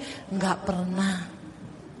ke sini? Enggak pernah.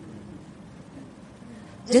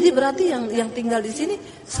 Jadi berarti yang tinggal di sini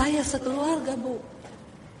saya sekeluarga, Bu.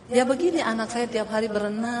 Ya begini, anak saya tiap hari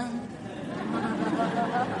berenang.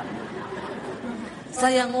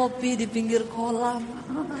 Saya ngopi di pinggir kolam.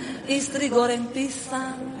 Istri goreng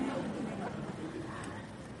pisang.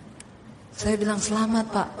 Saya bilang, selamat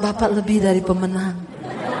Pak, Bapak lebih dari pemenang.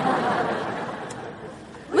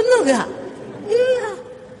 Bener gak? Iya.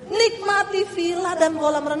 Nikmati villa dan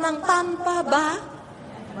kolam renang tanpa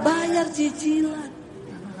bayar cicilan.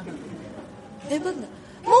 Hebat gak?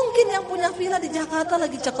 Mungkin yang punya villa di Jakarta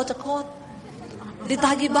lagi cekot-cekot,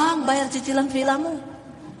 ditagih, Bang, bayar cicilan villamu.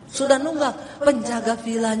 Sudah nunggak, penjaga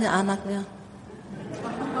villanya anaknya.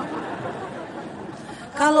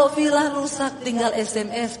 Kalau villa rusak tinggal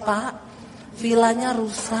SMS, Pak, villanya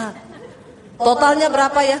rusak. Totalnya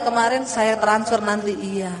berapa ya kemarin saya transfer nanti?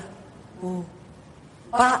 Iya.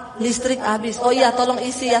 Pak, listrik habis. Oh iya, tolong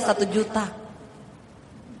isi ya 1 juta.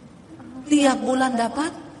 tiap bulan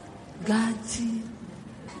dapat gaji,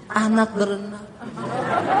 anak berenang.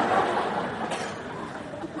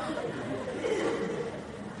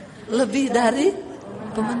 Lebih dari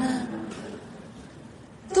pemenang.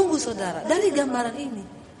 Tunggu saudara, dari gambaran ini,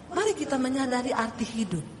 mari kita menyadari arti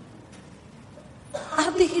hidup.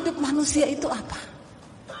 Arti hidup manusia itu apa?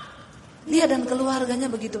 Dia dan keluarganya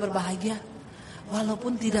begitu berbahagia,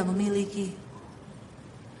 walaupun tidak memiliki.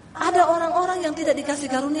 Ada orang-orang yang tidak dikasih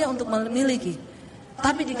karunia untuk memiliki,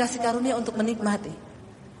 tapi dikasih karunia untuk menikmati.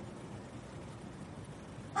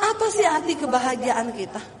 Apa sih arti kebahagiaan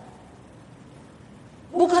kita?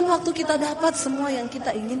 Bukan waktu kita dapat semua yang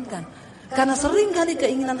kita inginkan. Karena seringkali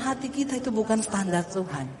keinginan hati kita itu bukan standar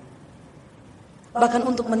Tuhan. Bahkan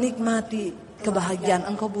untuk menikmati kebahagiaan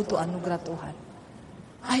engkau butuh anugerah Tuhan.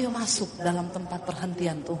 Ayo masuk dalam tempat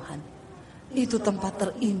perhentian Tuhan. Itu tempat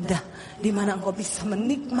terindah di mana engkau bisa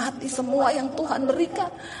menikmati semua yang Tuhan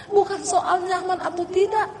berikan. Bukan soal nyaman atau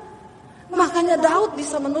tidak. Makanya Daud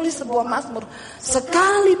bisa menulis sebuah mazmur.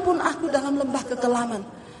 Sekalipun aku dalam lembah kekelaman,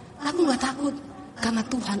 aku gak takut karena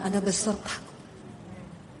Tuhan ada besertaku.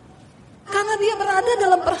 Karena dia berada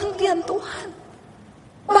dalam perhentian Tuhan.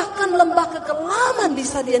 Bahkan lembah kekelaman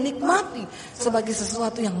bisa dia nikmati sebagai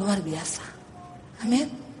sesuatu yang luar biasa. Amin.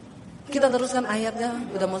 Kita teruskan ayatnya,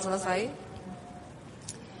 udah mau selesai.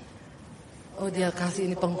 Oh, dia kasih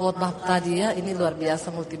ini pengkhotbah tadi ya, ini luar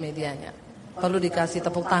biasa multimedianya. Perlu dikasih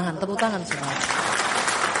tepuk tangan semua.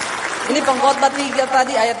 Ini pengkhotbah 3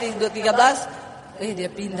 tadi ayat 13.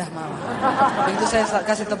 Dia pindah malah. Begitu saya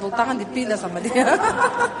kasih tepuk tangan dipindah sama dia.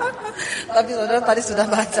 Tapi saudara tadi sudah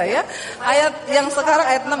baca ya. Ayat yang sekarang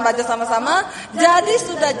ayat 6 baca sama-sama. Jadi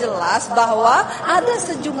sudah jelas bahwa ada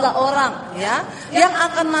sejumlah orang ya yang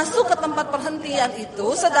akan masuk ke tempat perhentian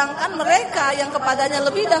itu, sedangkan mereka yang kepadanya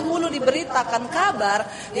lebih dahulu diberitakan kabar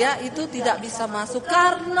ya itu tidak bisa masuk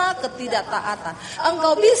karena ketidaktaatan.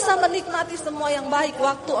 Engkau bisa menikmati semua yang baik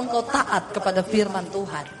waktu engkau taat kepada firman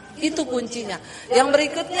Tuhan. Itu kuncinya. Yang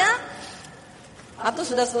berikutnya, atau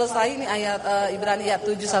sudah selesai ini ayat Ibrani ayat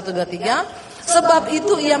 7, 1, 2, 3. Sebab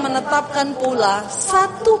itu ia menetapkan pula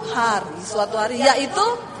suatu hari, yaitu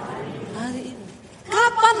hari ini.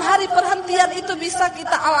 Kapan hari perhentian itu bisa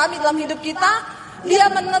kita alami dalam hidup kita? Dia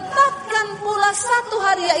menetapkan pula satu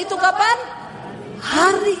hari, yaitu kapan?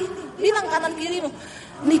 Hari ini. Bilang kanan kirimu,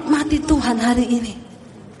 nikmati Tuhan hari ini.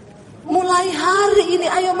 Mulai hari ini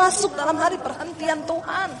ayo masuk dalam hari perhentian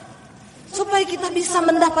Tuhan. Supaya kita bisa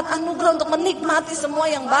mendapat anugerah untuk menikmati semua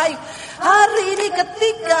yang baik. Hari ini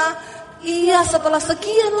ketika ia setelah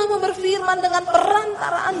sekian lama berfirman dengan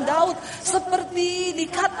perantaraan Daud. Seperti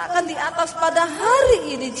dikatakan di atas, pada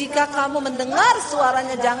hari ini jika kamu mendengar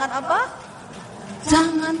suaranya jangan apa?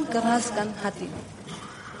 Jangan keraskan hatimu.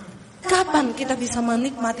 Kapan kita bisa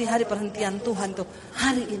menikmati hari perhentian Tuhan tuh?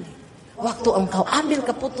 Hari ini. Waktu engkau ambil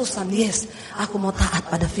keputusan, yes, aku mau taat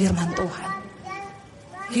pada firman Tuhan.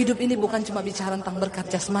 Hidup ini bukan cuma bicara tentang berkat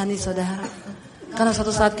jasmani, saudara. Karena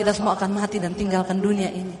suatu saat kita semua akan mati dan tinggalkan dunia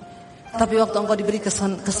ini. Tapi waktu engkau diberi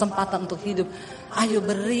kesempatan untuk hidup, ayo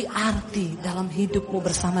beri arti dalam hidupmu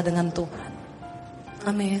bersama dengan Tuhan.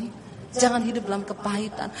 Amin. Jangan hidup dalam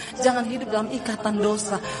kepahitan. Jangan hidup dalam ikatan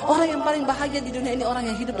dosa. Orang yang paling bahagia di dunia ini orang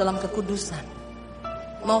yang hidup dalam kekudusan.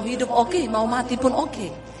 Mau hidup oke, mau mati pun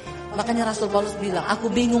oke. Makanya Rasul Paulus bilang, aku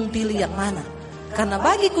bingung pilih yang mana. Karena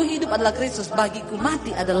bagiku hidup adalah Kristus, bagiku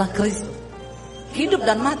mati adalah Kristus. Hidup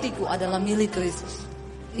dan matiku adalah milik Kristus.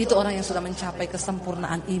 Itu orang yang sudah mencapai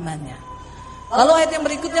kesempurnaan imannya. Lalu ayat yang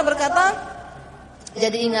berikutnya berkata,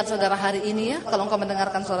 jadi ingat saudara hari ini ya, kalau engkau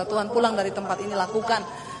mendengarkan suara Tuhan, pulang dari tempat ini lakukan.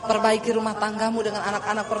 Perbaiki rumah tanggamu dengan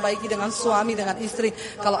anak-anak, perbaiki dengan suami, dengan istri.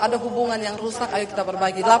 Kalau ada hubungan yang rusak, ayo kita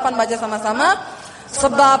perbaiki. 8 baca sama-sama.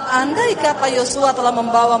 Sebab andai kata Yosua telah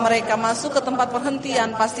membawa mereka masuk ke tempat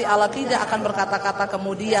perhentian, pasti Allah tidak akan berkata-kata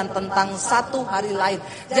kemudian tentang satu hari lain.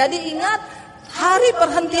 Jadi ingat, hari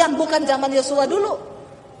perhentian bukan zaman Yosua dulu.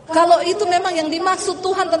 Kalau itu memang yang dimaksud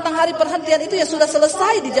Tuhan tentang hari perhentian itu ya sudah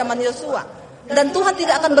selesai di zaman Yosua. Dan Tuhan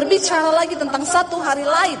tidak akan berbicara lagi tentang satu hari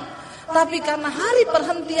lain. Tapi karena hari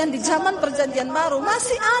perhentian di zaman perjanjian baru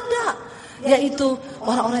masih ada. Yaitu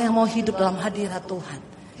orang-orang yang mau hidup dalam hadirat Tuhan.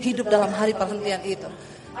 Hidup dalam hari perhentian itu.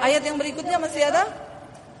 Ayat yang berikutnya masih ada?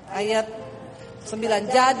 Ayat 9.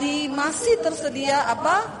 Jadi masih tersedia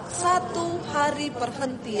apa? Satu hari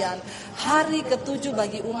perhentian. Hari ke-7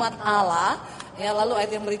 bagi umat Allah. Ya, lalu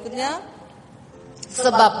ayat yang berikutnya.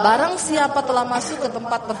 Sebab barang siapa telah masuk ke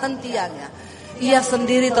tempat perhentiannya, ia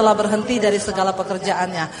sendiri telah berhenti dari segala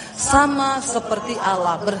pekerjaannya. Sama seperti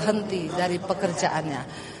Allah berhenti dari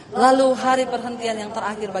pekerjaannya. Lalu hari perhentian yang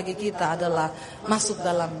terakhir bagi kita adalah masuk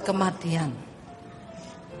dalam kematian.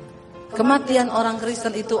 Kematian orang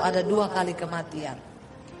Kristen itu ada 2 kali kematian.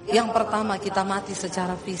 Yang pertama kita mati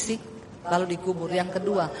secara fisik, lalu dikubur. Yang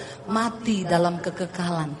kedua, mati dalam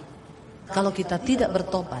kekekalan. Kalau kita tidak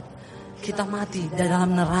bertobat, kita mati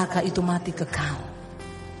dalam neraka, itu mati kekal.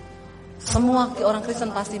 Semua orang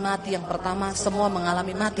Kristen pasti mati yang pertama, semua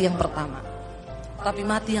mengalami mati yang pertama. Tapi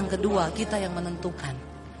mati yang kedua, kita yang menentukan.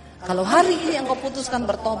 Kalau hari ini engkau putuskan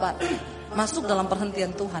bertobat, masuk dalam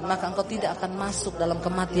perhentian Tuhan, maka engkau tidak akan masuk dalam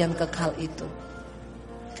kematian kekal itu.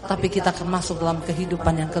 Tapi kita akan masuk dalam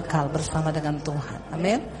kehidupan yang kekal bersama dengan Tuhan.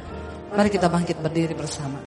 Amin. Mari kita bangkit berdiri bersama.